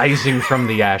rising from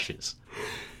the ashes."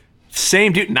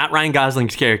 Same dude, not Ryan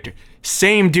Gosling's character.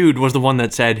 Same dude was the one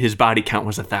that said his body count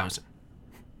was 1,000.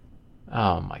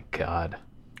 Oh my god.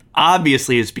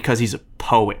 Obviously, it's because he's a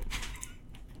poet.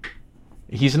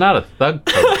 He's not a thug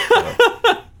poet,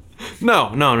 though. No,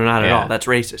 not at Yeah. all. That's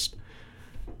racist.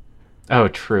 Oh,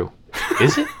 true.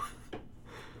 Is it?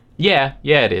 Yeah,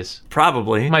 it is.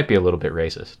 Probably. Might be a little bit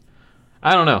racist.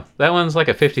 I don't know. That one's like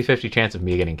a 50-50 chance of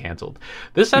me getting canceled.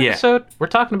 This Yeah. episode, we're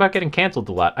talking about getting canceled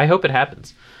a lot. I hope it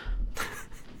happens.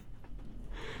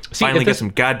 See, Finally if get this,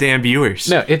 some goddamn viewers.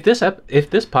 no, if this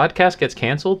podcast gets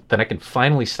canceled, then I can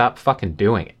finally stop fucking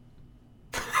doing it.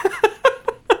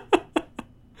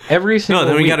 Every single No,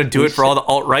 then we week, got to do it for all the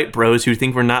alt-right bros who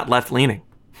think we're not left-leaning.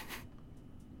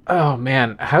 Oh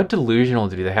man, how delusional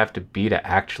do they have to be to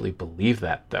actually believe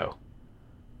that, though?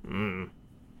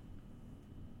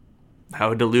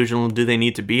 How delusional do they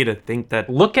need to be to think that?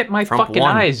 Look at my Trump fucking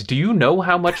won. eyes. Do you know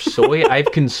how much soy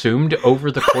I've consumed over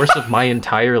the course of my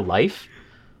entire life?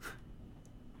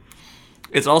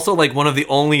 It's also like one of the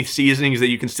only seasonings that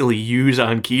you can still use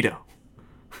on keto.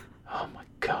 Oh my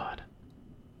god.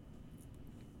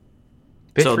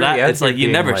 So Bitch that really it's like you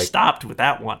being never stopped with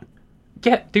that one.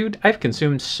 Yeah, dude, I've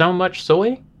consumed so much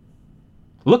soy.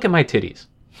 Look at my titties.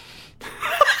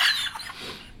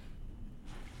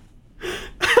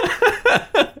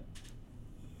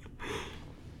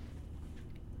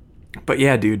 But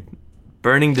yeah, dude,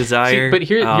 burning desire. See, but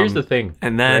here's the thing.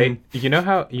 and then right? you know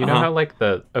how Uh-huh. how like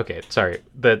the okay, sorry,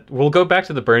 we'll go back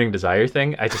to the burning desire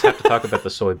thing. I just have to talk about the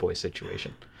soy boy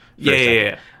situation. for a second.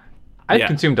 yeah. I've Yeah.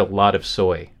 consumed a lot of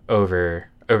soy over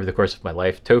the course of my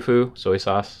life. Tofu, soy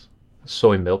sauce,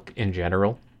 soy milk in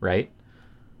general, right?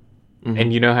 Mm-hmm.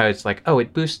 And you know how it's like, oh,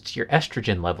 it boosts your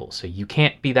estrogen level, so you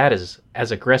can't be that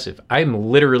as aggressive. I'm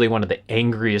literally one of the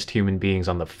angriest human beings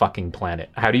on the fucking planet.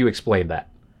 How do you explain that?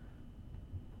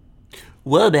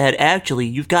 Well, Dad, actually,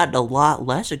 you've gotten a lot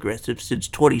less aggressive since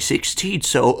 2016,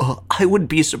 so I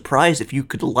wouldn't be surprised if you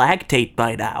could lactate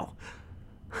by now.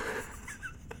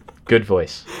 Good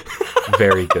voice.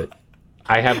 Very good.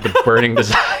 I have the burning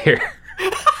desire.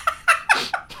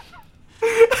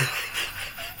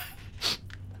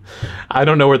 I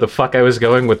don't know where the fuck I was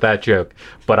going with that joke,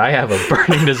 but I have a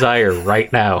burning desire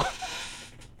right now.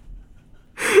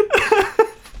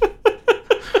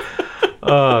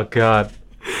 Oh, God.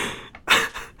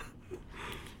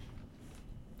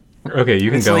 Okay, you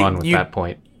can It's go like on with that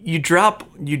point. You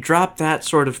drop that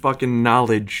sort of fucking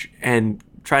knowledge and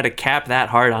try to cap that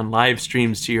hard on live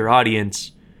streams to your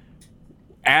audience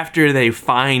after they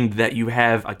find that you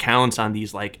have accounts on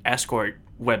these like escort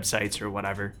websites or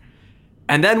whatever.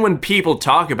 And then when people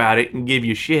talk about it and give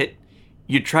you shit,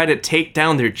 you try to take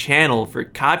down their channel for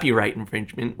copyright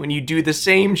infringement when you do the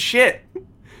same shit.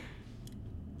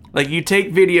 Like, you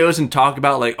take videos and talk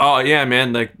about, like, oh, yeah,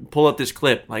 man, like, pull up this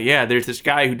clip. Like, yeah, there's this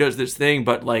guy who does this thing,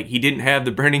 but, like, he didn't have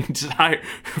the burning desire,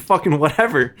 fucking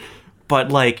whatever.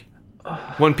 But, like,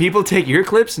 when people take your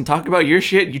clips and talk about your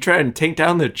shit, you try and take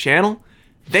down the channel,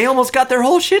 they almost got their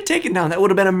whole shit taken down. That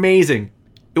would have been amazing.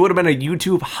 It would have been a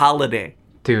YouTube holiday.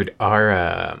 Dude,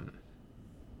 our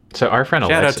friend Alexis...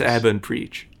 Shout out to Abba and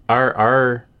Preach.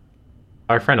 Our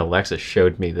friend Alexis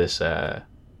showed me this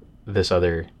this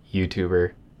other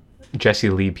YouTuber, Jesse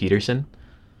Lee Peterson.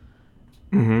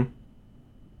 Mm-hmm.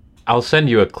 I'll send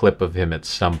you a clip of him at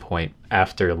some point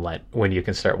after Lent when you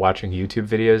can start watching YouTube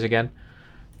videos again.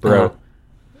 Bro,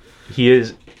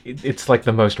 it's like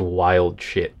the most wild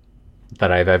shit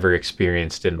that I've ever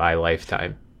experienced in my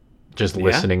lifetime. Just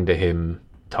listening to him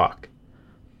talk.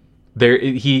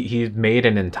 He made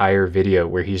an entire video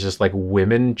where he's just like,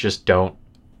 women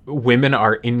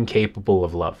are incapable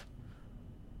of love.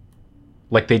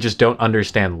 Like, they just don't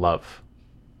understand love.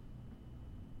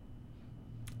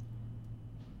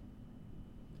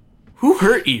 Who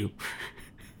hurt you?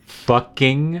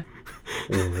 Fucking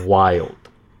wild.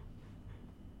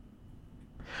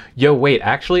 Yo, wait,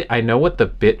 actually, I know what the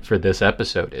bit for this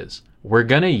episode is. We're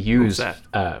gonna use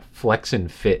Flex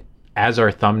and Fit as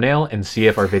our thumbnail and see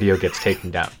if our video gets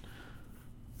taken down.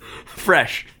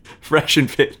 Fresh and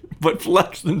fit, but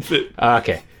Flex and Fit.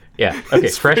 Okay. Yeah. Okay.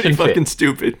 It's Fresh and fit. Fucking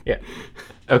stupid. Yeah.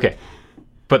 Okay.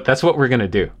 But that's what we're gonna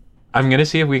do. I'm gonna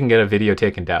see if we can get a video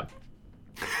taken down.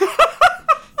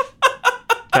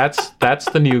 That's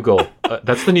the new goal.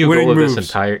 That's the new Winning goal of moves. this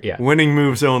entire. Yeah. Winning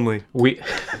moves only. We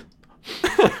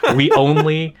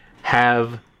only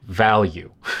have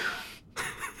value.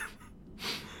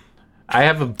 I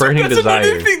have a burning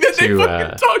desire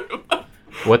to. Talk about.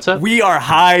 What's up? We are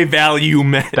high value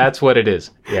men. That's what it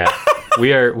is. Yeah.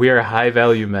 We are high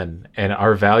value men, and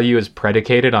our value is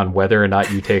predicated on whether or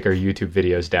not you take our YouTube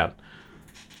videos down.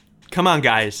 Come on,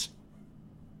 guys.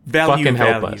 Fucking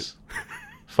help us.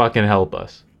 Fucking help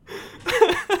us.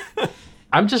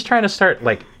 I'm just trying to start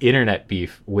like internet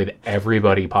beef with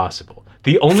everybody possible.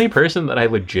 The only person that I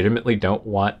legitimately don't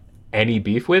want any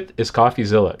beef with is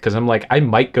CoffeeZilla, because I'm like, I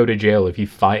might go to jail if he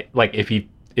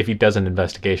does an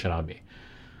investigation on me.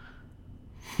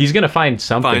 He's gonna find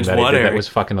something that was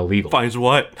fucking illegal. Finds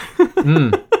what?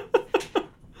 I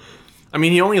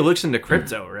mean, he only looks into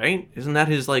crypto, right? Isn't that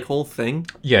his like whole thing?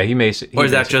 Yeah, or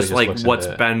is that just like what's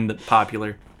been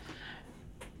popular?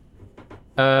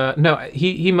 No,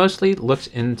 he mostly looks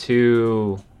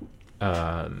into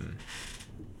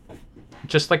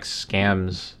just like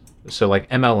scams. So like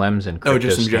MLMs and crypto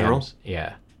just in scams. General?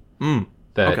 Yeah.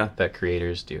 Okay. That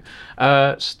creators do.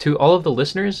 To all of the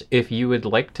listeners, if you would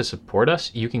like to support us,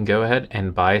 you can go ahead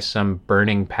and buy some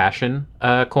Burning Passion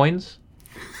coins.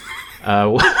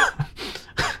 Or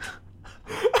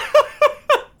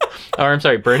I'm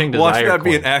sorry, Burning Desire. Watch that coin.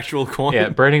 be an actual coin. Yeah,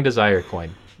 Burning Desire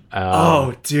coin.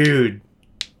 Oh, dude.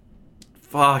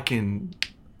 Fucking.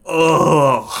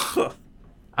 Oh.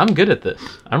 I'm good at this.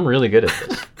 I'm really good at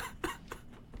this.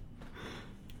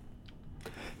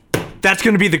 That's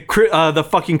gonna be the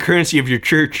fucking currency of your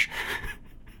church.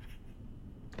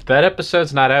 That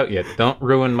episode's not out yet. Don't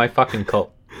ruin my fucking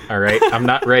cult. All right, I'm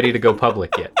not ready to go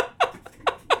public yet.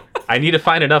 I need to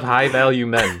find enough high value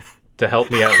men to help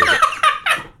me out with it.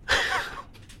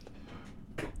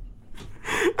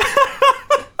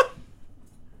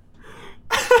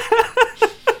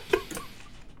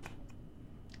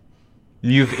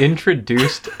 You've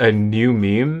introduced a new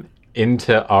meme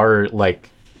into our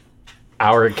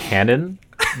canon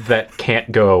that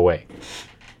can't go away.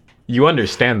 You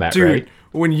understand that, dude, right?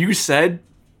 When you said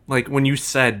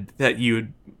that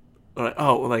you'd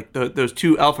those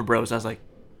two alpha bros, I was like,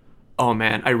 oh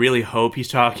man, I really hope he's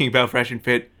talking about Fresh and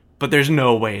Fit, but there's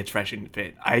no way it's Fresh and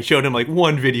Fit. I showed him like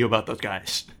one video about those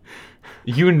guys.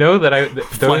 You know that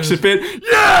Flex and Fit,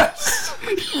 yes!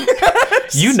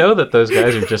 Yes! You know that those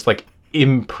guys are just like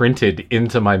imprinted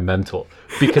into my mental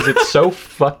because it's so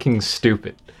fucking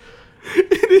stupid.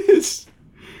 It is.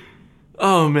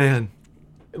 Oh man.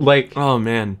 Oh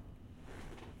man.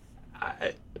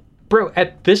 Bro,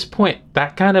 at this point,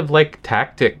 that kind of like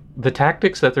the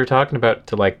tactics that they're talking about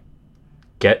to like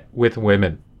get with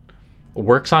women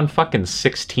works on fucking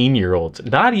 16-year-olds,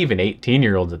 not even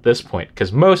 18-year-olds at this point,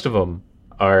 because most of them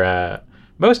are,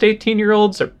 most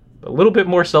 18-year-olds are a little bit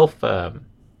more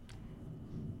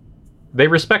they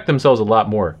respect themselves a lot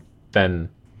more than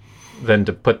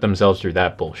to put themselves through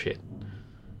that bullshit.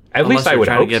 At least I would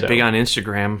hope so. Unless they're trying to get big on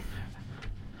Instagram.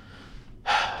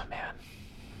 Man.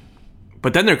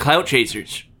 But then they're clout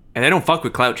chasers, and they don't fuck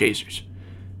with clout chasers.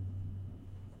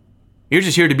 You're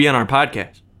just here to be on our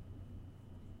podcast.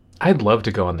 I'd love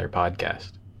to go on their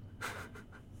podcast.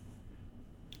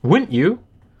 Wouldn't you?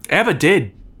 Abba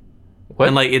did. What?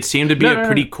 And like it seemed to be a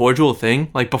pretty cordial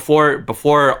thing. Like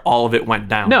before all of it went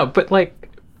down. No, but like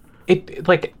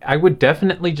I would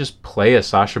definitely just play a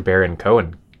Sacha Baron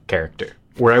Cohen character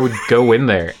where I would go in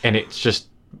there and it's just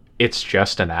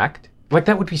an act. Like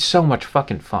that would be so much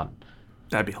fucking fun.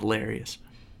 That'd be hilarious.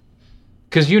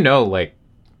 Cause like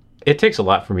it takes a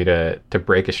lot for me to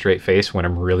break a straight face when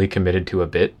I'm really committed to a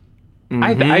bit.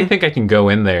 Mm-hmm. I think I can go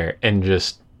in there and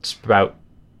just spout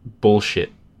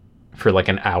bullshit for like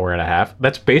an hour and a half.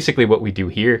 That's basically what we do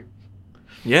here.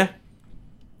 Yeah.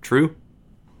 True.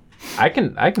 I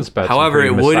can spout. However,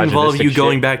 it would involve you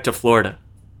going back to Florida.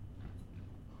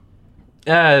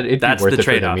 It'd That's be worth the it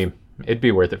trade-off. for the meme. It'd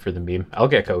be worth it for the meme. I'll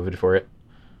get COVID for it.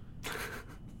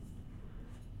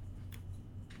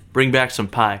 Bring back some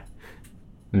pie.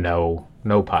 No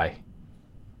pie.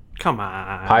 Come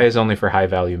on. Pie is only for high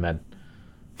value men.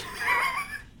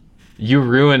 You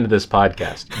ruined this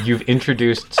podcast. You've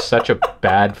introduced such a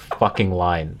bad fucking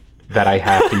line that I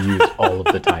have to use all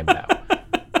of the time now.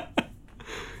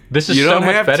 This is so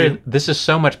much better. To. This is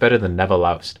so much better than Never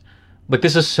Loust. Like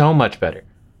this is so much better.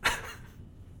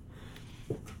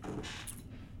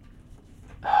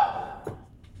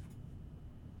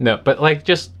 No, but like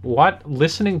just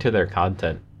listening to their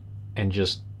content and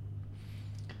just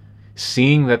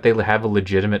seeing that they have a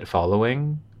legitimate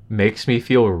following makes me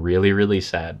feel really, really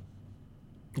sad.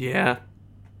 Yeah.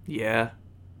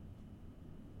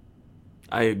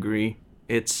 I agree.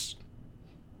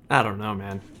 I don't know,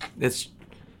 man. It's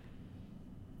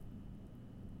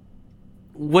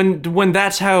when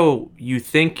that's how you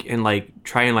think and like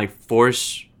try and like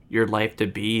force your life to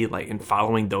be like in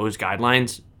following those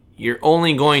guidelines, you're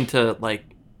only going to like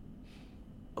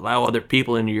allow other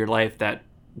people into your life that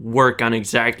work on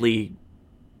exactly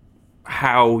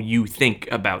how you think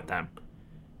about them.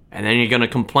 And then you're going to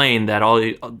complain that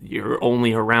you're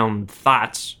only around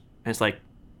thoughts. And it's like,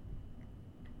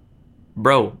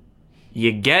 bro,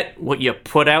 you get what you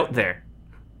put out there.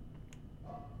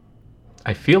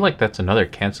 I feel like that's another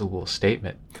cancelable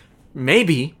statement.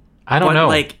 Maybe. I don't know.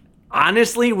 Like,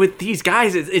 honestly, with these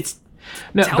guys,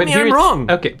 no, tell me I'm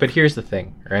wrong. Okay, but here's the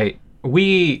thing, right?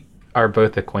 We are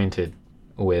both acquainted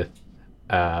with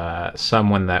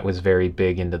someone that was very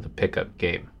big into the pickup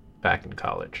game back in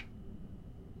college.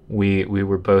 We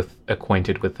were both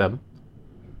acquainted with them,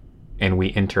 and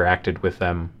we interacted with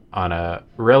them on a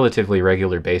relatively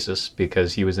regular basis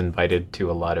because he was invited to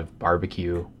a lot of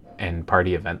barbecue and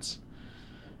party events.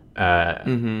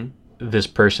 This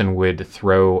person would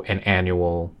throw an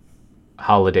annual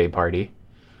holiday party.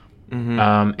 Mm-hmm.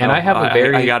 And I have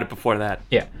I got it before that.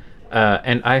 Yeah.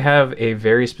 And I have a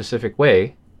very specific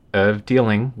way of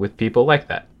dealing with people like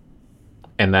that.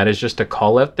 And that is just to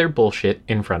call out their bullshit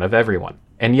in front of everyone.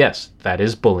 And yes, that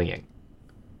is bullying.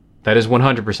 That is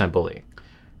 100% bullying,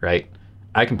 right?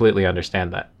 I completely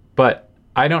understand that. But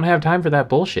I don't have time for that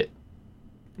bullshit.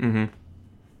 Mm-hmm.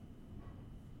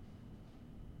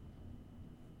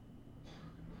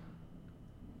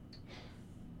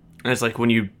 And it's like when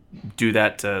you do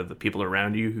that to the people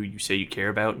around you who you say you care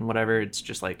about and whatever, it's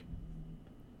just like...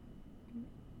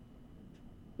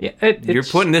 Yeah, you're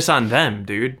putting this on them,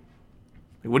 dude.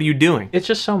 Like, what are you doing? It's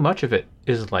just so much of it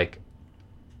is like...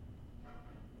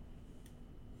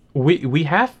 We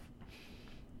have...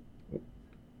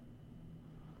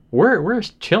 We're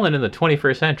chilling in the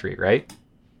 21st century, right?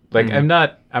 Like, I'm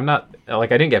not,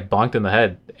 like, I didn't get bonked in the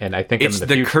head, and I think it's I'm in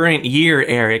the future. Current year,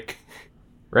 Eric.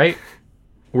 Right?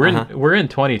 We're in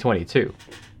 2022.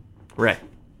 Right.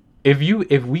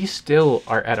 If we still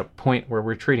are at a point where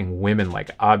we're treating women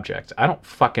like objects, I don't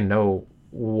fucking know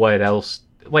what else.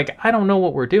 Like, I don't know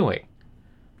what we're doing.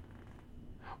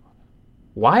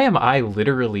 Why am I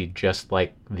literally just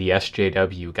like the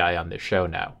SJW guy on this show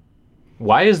now?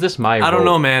 Why is this my role? I don't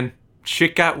know, man.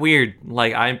 Shit got weird.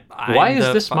 Like, why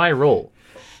is this my role?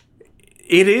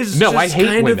 It is no, just I hate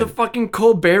kind women. of the fucking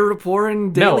Colbert Report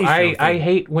and Daily Show thing. I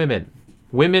hate women.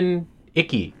 Women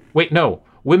icky. Wait, no.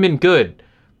 Women good,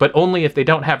 but only if they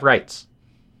don't have rights.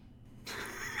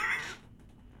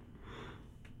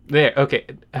 There, okay.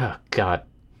 Oh, God.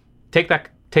 Take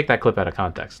that clip out of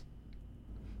context.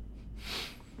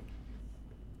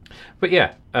 But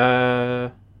yeah,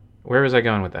 where was I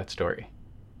going with that story?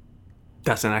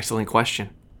 That's an excellent question.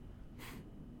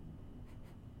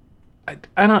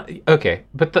 I don't. Okay,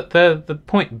 but the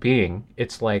point being,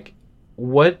 it's like,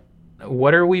 what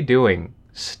are we doing?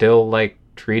 Still like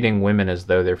treating women as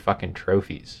though they're fucking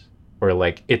trophies, or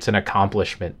like it's an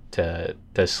accomplishment to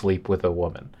sleep with a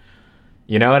woman.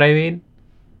 You know what I mean?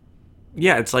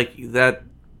 Yeah, it's like that.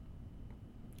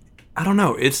 I don't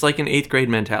know. It's like an 8th grade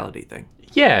mentality thing.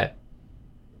 Yeah.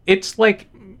 It's like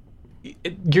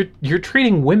you're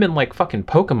treating women like fucking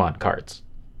Pokemon cards.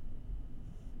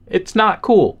 It's not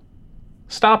cool.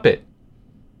 Stop it.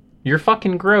 You're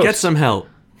fucking gross. Get some help.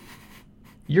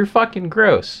 You're fucking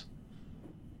gross.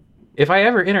 If I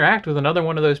ever interact with another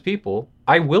one of those people,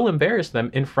 I will embarrass them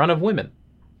in front of women.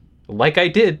 Like I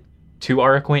did to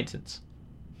our acquaintance.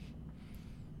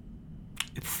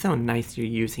 It's so nice you're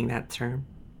using that term.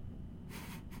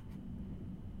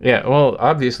 Yeah, well,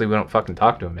 obviously we don't fucking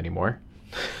talk to him anymore.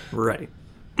 Right.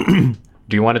 Do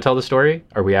you want to tell the story?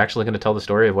 Are we actually going to tell the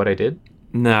story of what I did?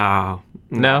 No.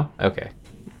 No? Okay.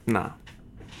 No.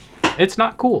 It's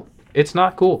not cool. It's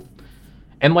not cool.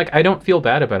 And like I don't feel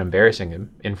bad about embarrassing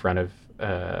him in front of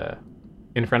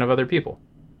other people.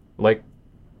 Like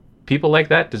people like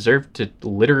that deserve to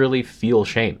literally feel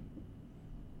shame.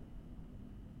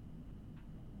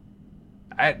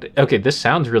 Okay, this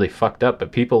sounds really fucked up,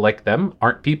 but people like them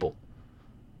aren't people.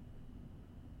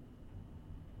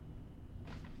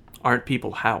 Aren't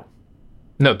people how?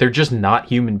 No, they're just not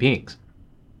human beings.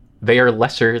 They are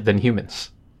lesser than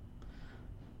humans.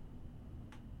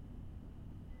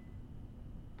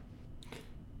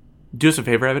 Do us a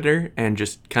favor, editor, and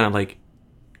just kind of like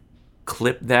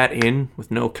clip that in with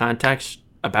no context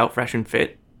about Fresh and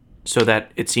Fit so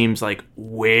that it seems like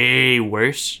way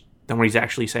worse than what he's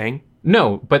actually saying.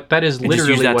 No, but that is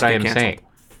literally that what to I get am canceled. saying.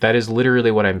 That is literally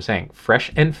what I'm saying.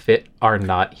 Fresh and Fit are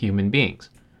not human beings.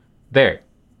 There.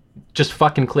 Just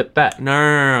fucking clip that.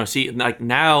 No. See, like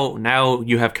now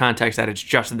you have context that it's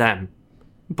just them.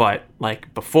 But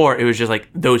like before, it was just like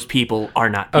those people are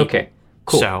not people. Okay,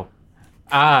 cool. So,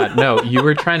 No, you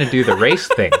were trying to do the race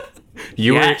thing.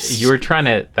 You Yes. were trying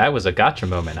to. That was a gotcha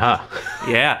moment, huh?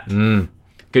 yeah.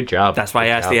 Good job. That's why I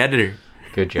asked the editor.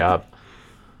 Good job.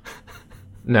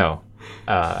 No.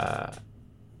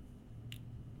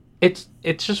 It's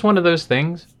just one of those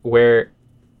things where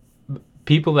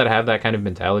people that have that kind of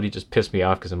mentality just piss me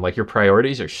off because I'm like, your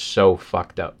priorities are so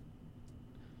fucked up.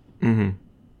 Mm-hmm.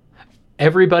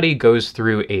 Everybody goes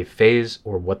through a phase,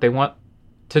 or what they want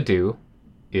to do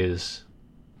is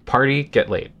party, get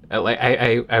laid.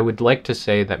 I would like to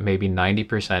say that maybe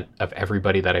 90% of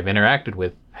everybody that I've interacted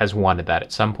with has wanted that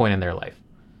at some point in their life.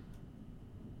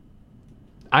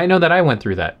 I know that I went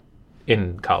through that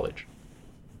in college.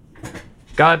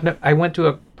 God, no, I went to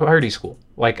a party school.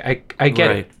 Like, I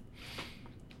get it.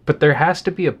 But there has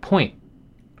to be a point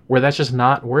where that's just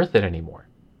not worth it anymore.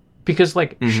 Because,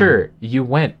 like, sure, you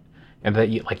went and that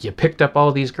you picked up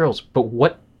all these girls, but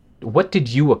what did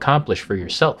you accomplish for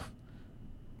yourself?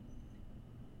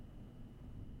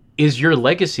 Is your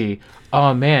legacy,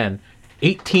 oh man,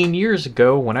 18 years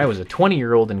ago when I was a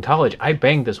 20-year-old in college, I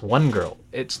banged this one girl.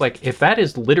 It's like, if that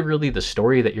is literally the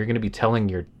story that you're going to be telling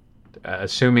your,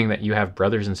 assuming that you have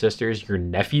brothers and sisters, your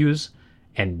nephews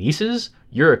and nieces,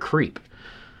 you're a creep.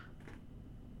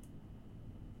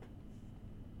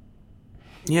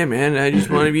 Yeah, man, I just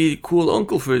want to be a cool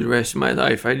uncle for the rest of my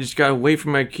life. I just gotta wait for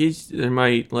my kids and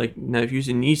my like nephews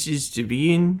and nieces to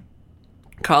be in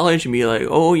college and be like,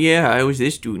 oh yeah, I was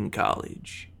this dude in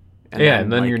college.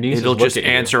 And then your nieces it'll look just at you.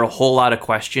 answer a whole lot of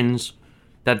questions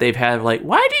that they've had, like,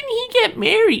 why didn't he get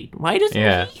married? Why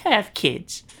doesn't he have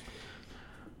kids?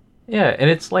 Yeah, and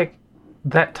it's like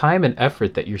that time and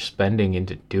effort that you're spending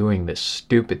into doing this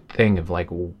stupid thing of like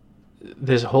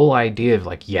this whole idea of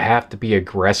like you have to be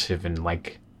aggressive and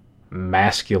like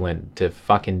masculine to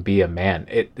fucking be a man.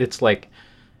 It's like,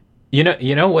 you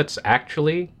know what's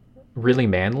actually really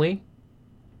manly?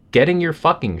 Getting your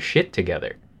fucking shit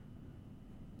together.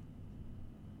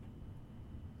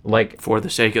 Like, For the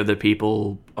sake of the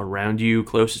people around you,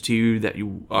 closest to you, that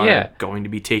you are going to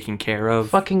be taking care of.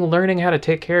 fucking learning how to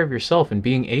take care of yourself and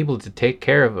being able to take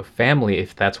care of a family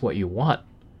if that's what you want.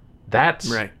 That's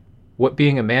Right. what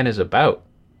being a man is about.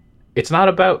 It's not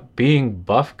about being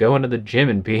buff, going to the gym,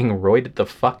 and being roided the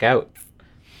fuck out.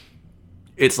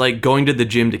 It's like going to the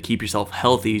gym to keep yourself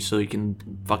healthy so you can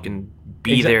fucking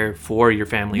be there for your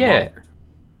family longer.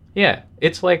 Yeah,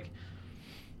 it's like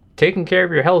taking care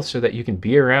of your health so that you can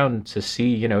be around to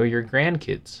see, your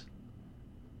grandkids.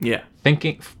 Yeah.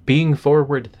 Being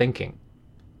forward thinking.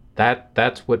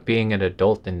 That's what being an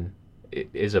adult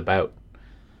is about.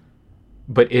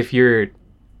 But if you're,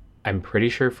 I'm pretty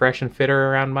sure Fresh and Fit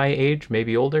are around my age,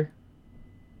 maybe older.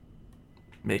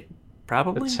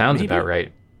 Probably. That sounds maybe. about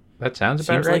right. That sounds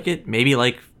about Seems right. like it. Maybe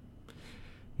like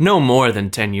no more than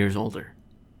 10 years older.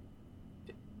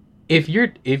 If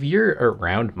you're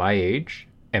around my age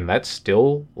and that's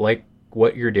still like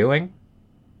what you're doing,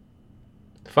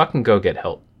 fucking go get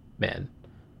help, man.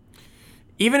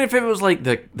 even if it was like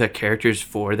the characters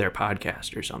for their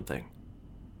podcast or something,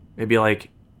 it'd be like,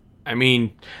 I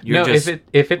mean, you're just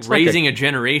if it's raising like a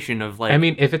generation of like. I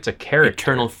mean, if it's a character,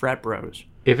 eternal frat bros.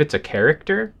 If it's a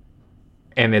character,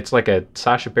 and it's like a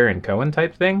Sacha Baron Cohen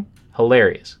type thing,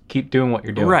 hilarious. Keep doing what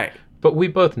you're doing. Right. But we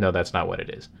both know that's not what it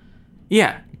is.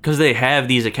 Yeah, because they have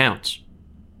these accounts.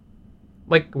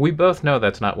 Like, we both know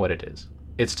that's not what it is.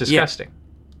 It's disgusting.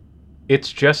 Yeah.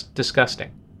 It's just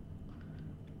disgusting.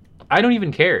 I don't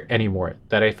even care anymore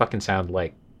that I fucking sound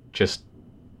like just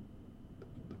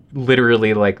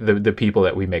literally like the people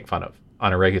that we make fun of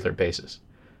on a regular basis.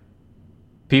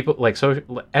 People like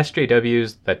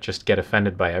SJWs that just get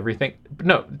offended by everything.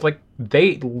 No, like,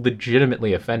 they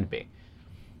legitimately offend me.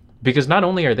 Because not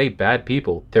only are they bad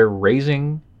people, they're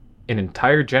raising an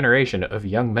entire generation of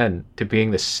young men to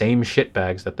being the same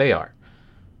shitbags that they are.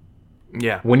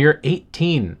 Yeah. When you're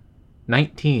 18,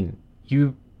 19,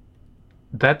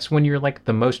 that's when you're like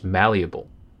the most malleable.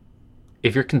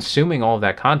 If you're consuming all of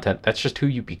that content, that's just who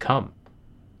you become.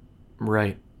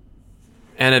 Right.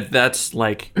 And if that's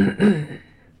like,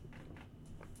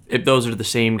 if those are the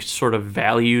same sort of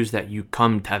values that you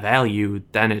come to value,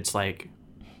 then it's like,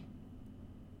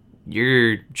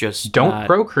 you're just don't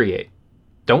procreate.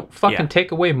 Don't fucking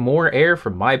take away more air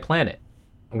from my planet.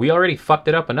 We already fucked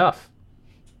it up enough.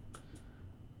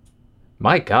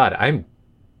 My God, am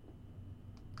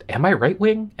I right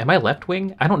wing? Am I left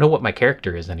wing? I don't know what my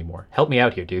character is anymore. Help me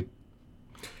out here, dude.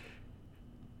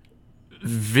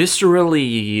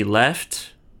 Viscerally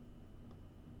left.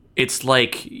 It's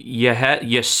like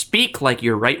you speak like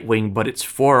you're right wing, but it's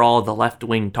for all the left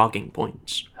wing talking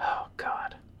points. Oh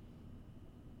God.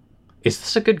 Is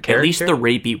this a good character? At least the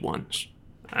rapey ones.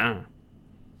 I don't know.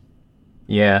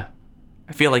 Yeah.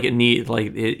 I feel like you need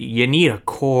a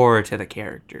core to the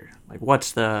character. Like,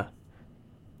 what's like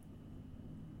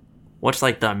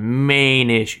the main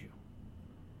issue?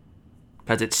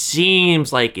 Because it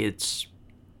seems like it's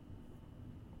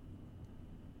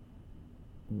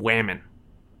women.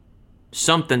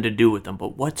 Something to do with them,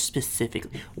 but what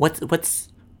specifically?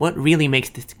 What really makes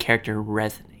this character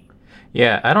resonate?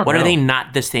 Yeah, I don't know. What are they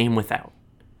not the same without?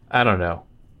 I don't know.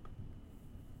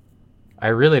 I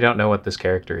really don't know what this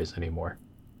character is anymore.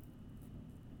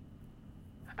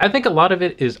 I think a lot of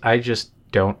it is I just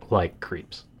don't like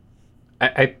creeps.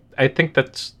 I think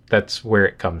that's where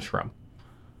it comes from.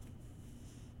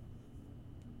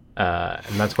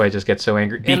 And that's why I just get so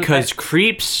angry. Because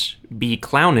creeps be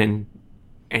clowning,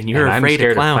 and you're afraid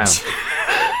of clowns.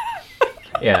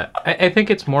 Yeah, I think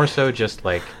it's more so just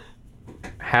like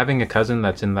having a cousin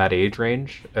that's in that age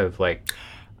range of like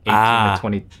 18 to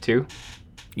 22.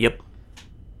 Yep.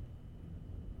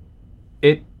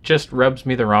 It just rubs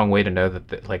me the wrong way to know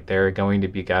that like there are going to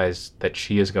be guys that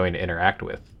she is going to interact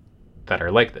with that are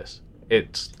like this.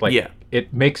 It's like,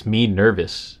 it makes me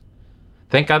nervous.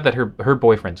 Thank God that her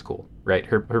boyfriend's cool, right?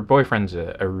 Her boyfriend's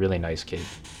a really nice kid.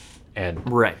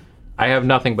 And right. I have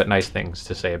nothing but nice things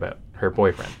to say about her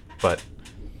boyfriend, but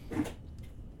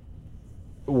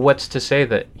what's to say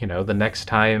that, the next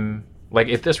time, like,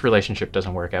 if this relationship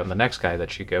doesn't work out and the next guy that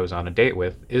she goes on a date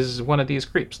with is one of these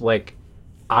creeps, like,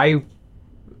 I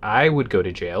would go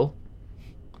to jail.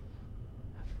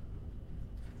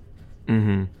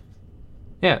 Mm-hmm.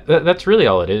 Yeah, that's really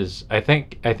all it is. I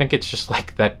think it's just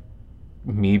like that,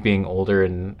 me being older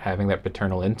and having that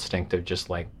paternal instinct of just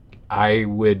like, I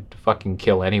would fucking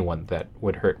kill anyone that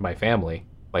would hurt my family.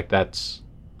 Like, that's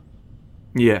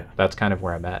kind of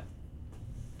where I'm at.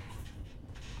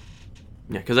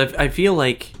 Yeah, because I feel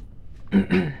like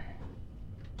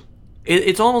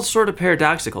it's almost sort of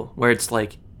paradoxical, where it's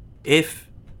like, if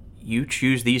you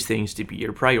choose these things to be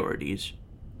your priorities,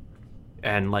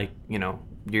 and like,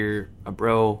 you're a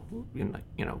bro,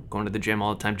 going to the gym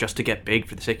all the time just to get big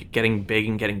for the sake of getting big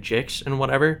and getting chicks and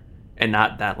whatever, and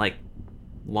not that like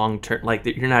long term, like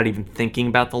you're not even thinking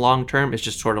about the long term. It's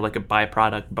just sort of like a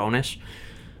byproduct bonus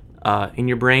in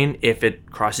your brain if it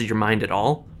crosses your mind at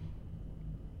all.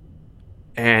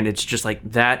 And it's just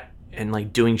like that, and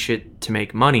like doing shit to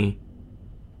make money,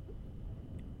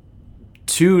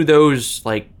 to those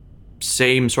like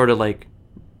same sort of like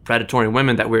predatory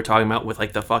women that we were talking about with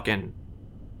like the fucking,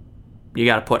 you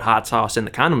got to put hot sauce in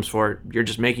the condoms for it. You're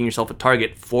just making yourself a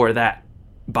target for that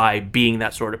by being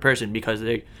that sort of person, because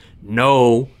they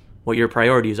know what your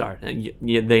priorities are. And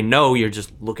they know you're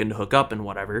just looking to hook up and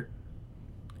whatever.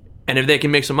 And if they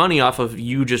can make some money off of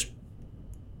you just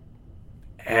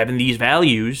having these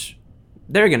values,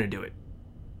 they're going to do it.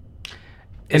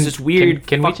 It's just weird,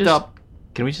 fucked up.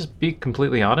 Can we just be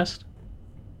completely honest?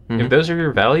 Mm-hmm. If those are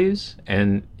your values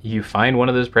and you find one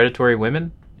of those predatory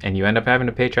women and you end up having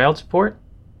to pay child support,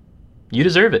 you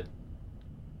deserve it.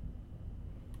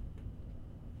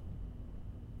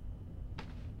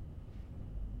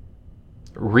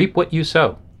 Reap what you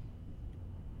sow.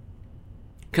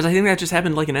 Because I think that just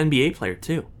happened to, like, an NBA player,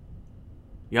 too.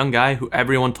 Young guy who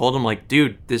everyone told him, like,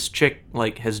 dude, this chick,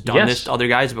 like, has done this to other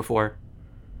guys before.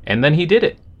 And then he did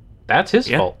it. That's his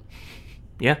fault.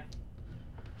 Yeah.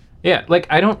 Yeah, like,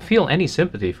 I don't feel any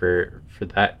sympathy for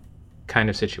that kind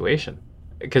of situation.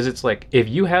 Because it's like, if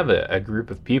you have a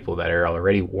group of people that are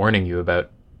already warning you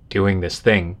about doing this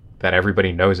thing that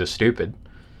everybody knows is stupid,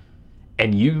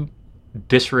 and you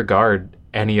disregard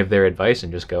any of their advice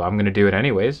and just go, I'm going to do it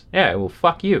anyways, yeah, well,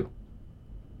 fuck you.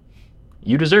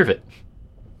 You deserve it.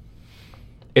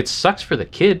 It sucks for the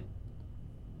kid.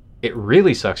 It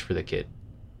really sucks for the kid.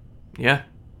 Yeah.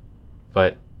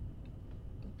 But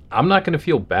I'm not going to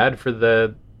feel bad for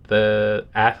the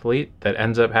athlete that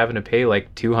ends up having to pay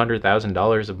like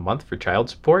 $200,000 a month for child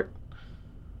support.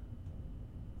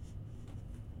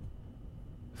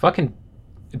 Fucking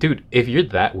dude, if you're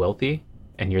that wealthy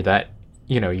and you're that,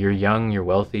 you're young, you're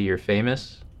wealthy, you're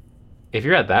famous, if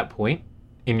you're at that point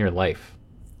in your life,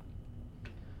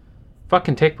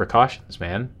 fucking take precautions,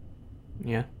 man.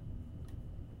 Yeah.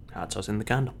 Hot sauce in the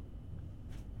condom.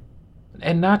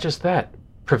 And not just that,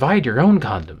 provide your own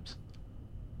condoms.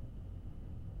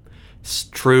 It's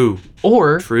true.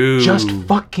 Or True. just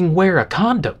fucking wear a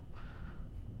condom.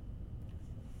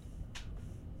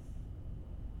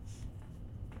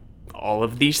 All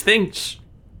of these things.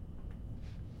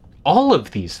 All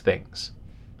of these things.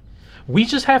 We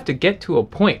just have to get to a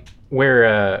point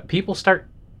where people stop.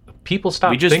 We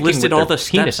just thinking listed with all their the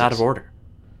steps penises. out of order.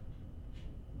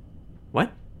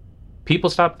 What? People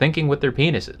stop thinking with their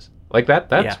penises. Like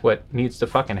that's what needs to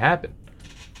fucking happen.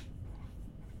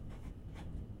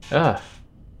 Ugh.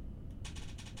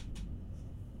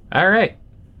 All right.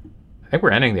 I think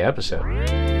we're ending the episode.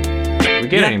 If we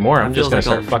get any more, I'm just going to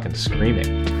start fucking screaming.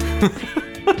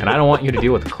 And I don't want you to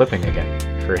deal with clipping again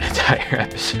for an entire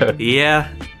episode. Yeah.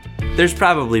 There's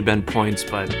probably been points,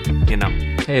 but,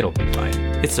 It'll be fine.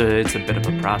 it's a bit of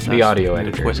a process. The audio New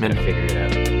editor is going to figure it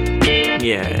out.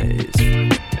 Yeah, it's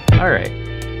fine. All right.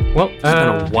 Well, It's been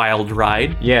a wild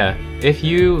ride. yeah. If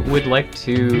you would like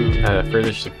to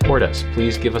further support us,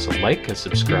 please give us a like, a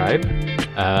subscribe,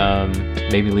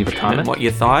 maybe leave a Comment comment. what you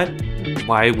thought,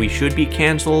 why we should be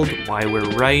canceled, why we're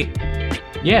right.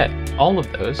 Yeah, all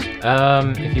of those.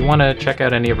 If you want to check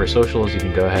out any of our socials, you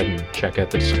can go ahead and check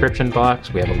out the description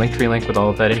box. We have a Linktree link with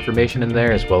all of that information in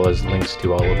there, as well as links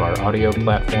to all of our audio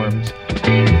platforms.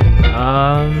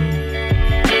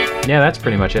 Yeah, that's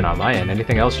pretty much it on my end.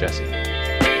 Anything else, Jesse?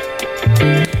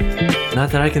 Not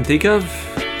that I can think of.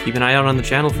 Keep an eye out on the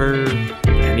channel for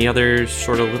any other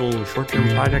sort of little short-term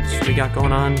projects we got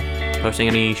going on. Posting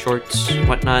any shorts,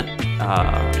 whatnot.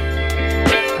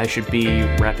 I should be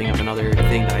wrapping up another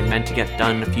thing that I meant to get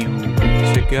done a few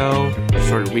weeks ago. Just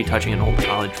sort of retouching an old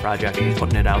college project and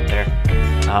putting it out there.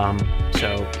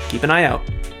 So keep an eye out.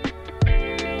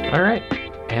 All right.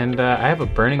 And I have a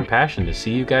burning passion to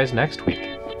see you guys next week.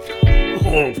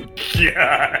 Oh,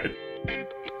 God.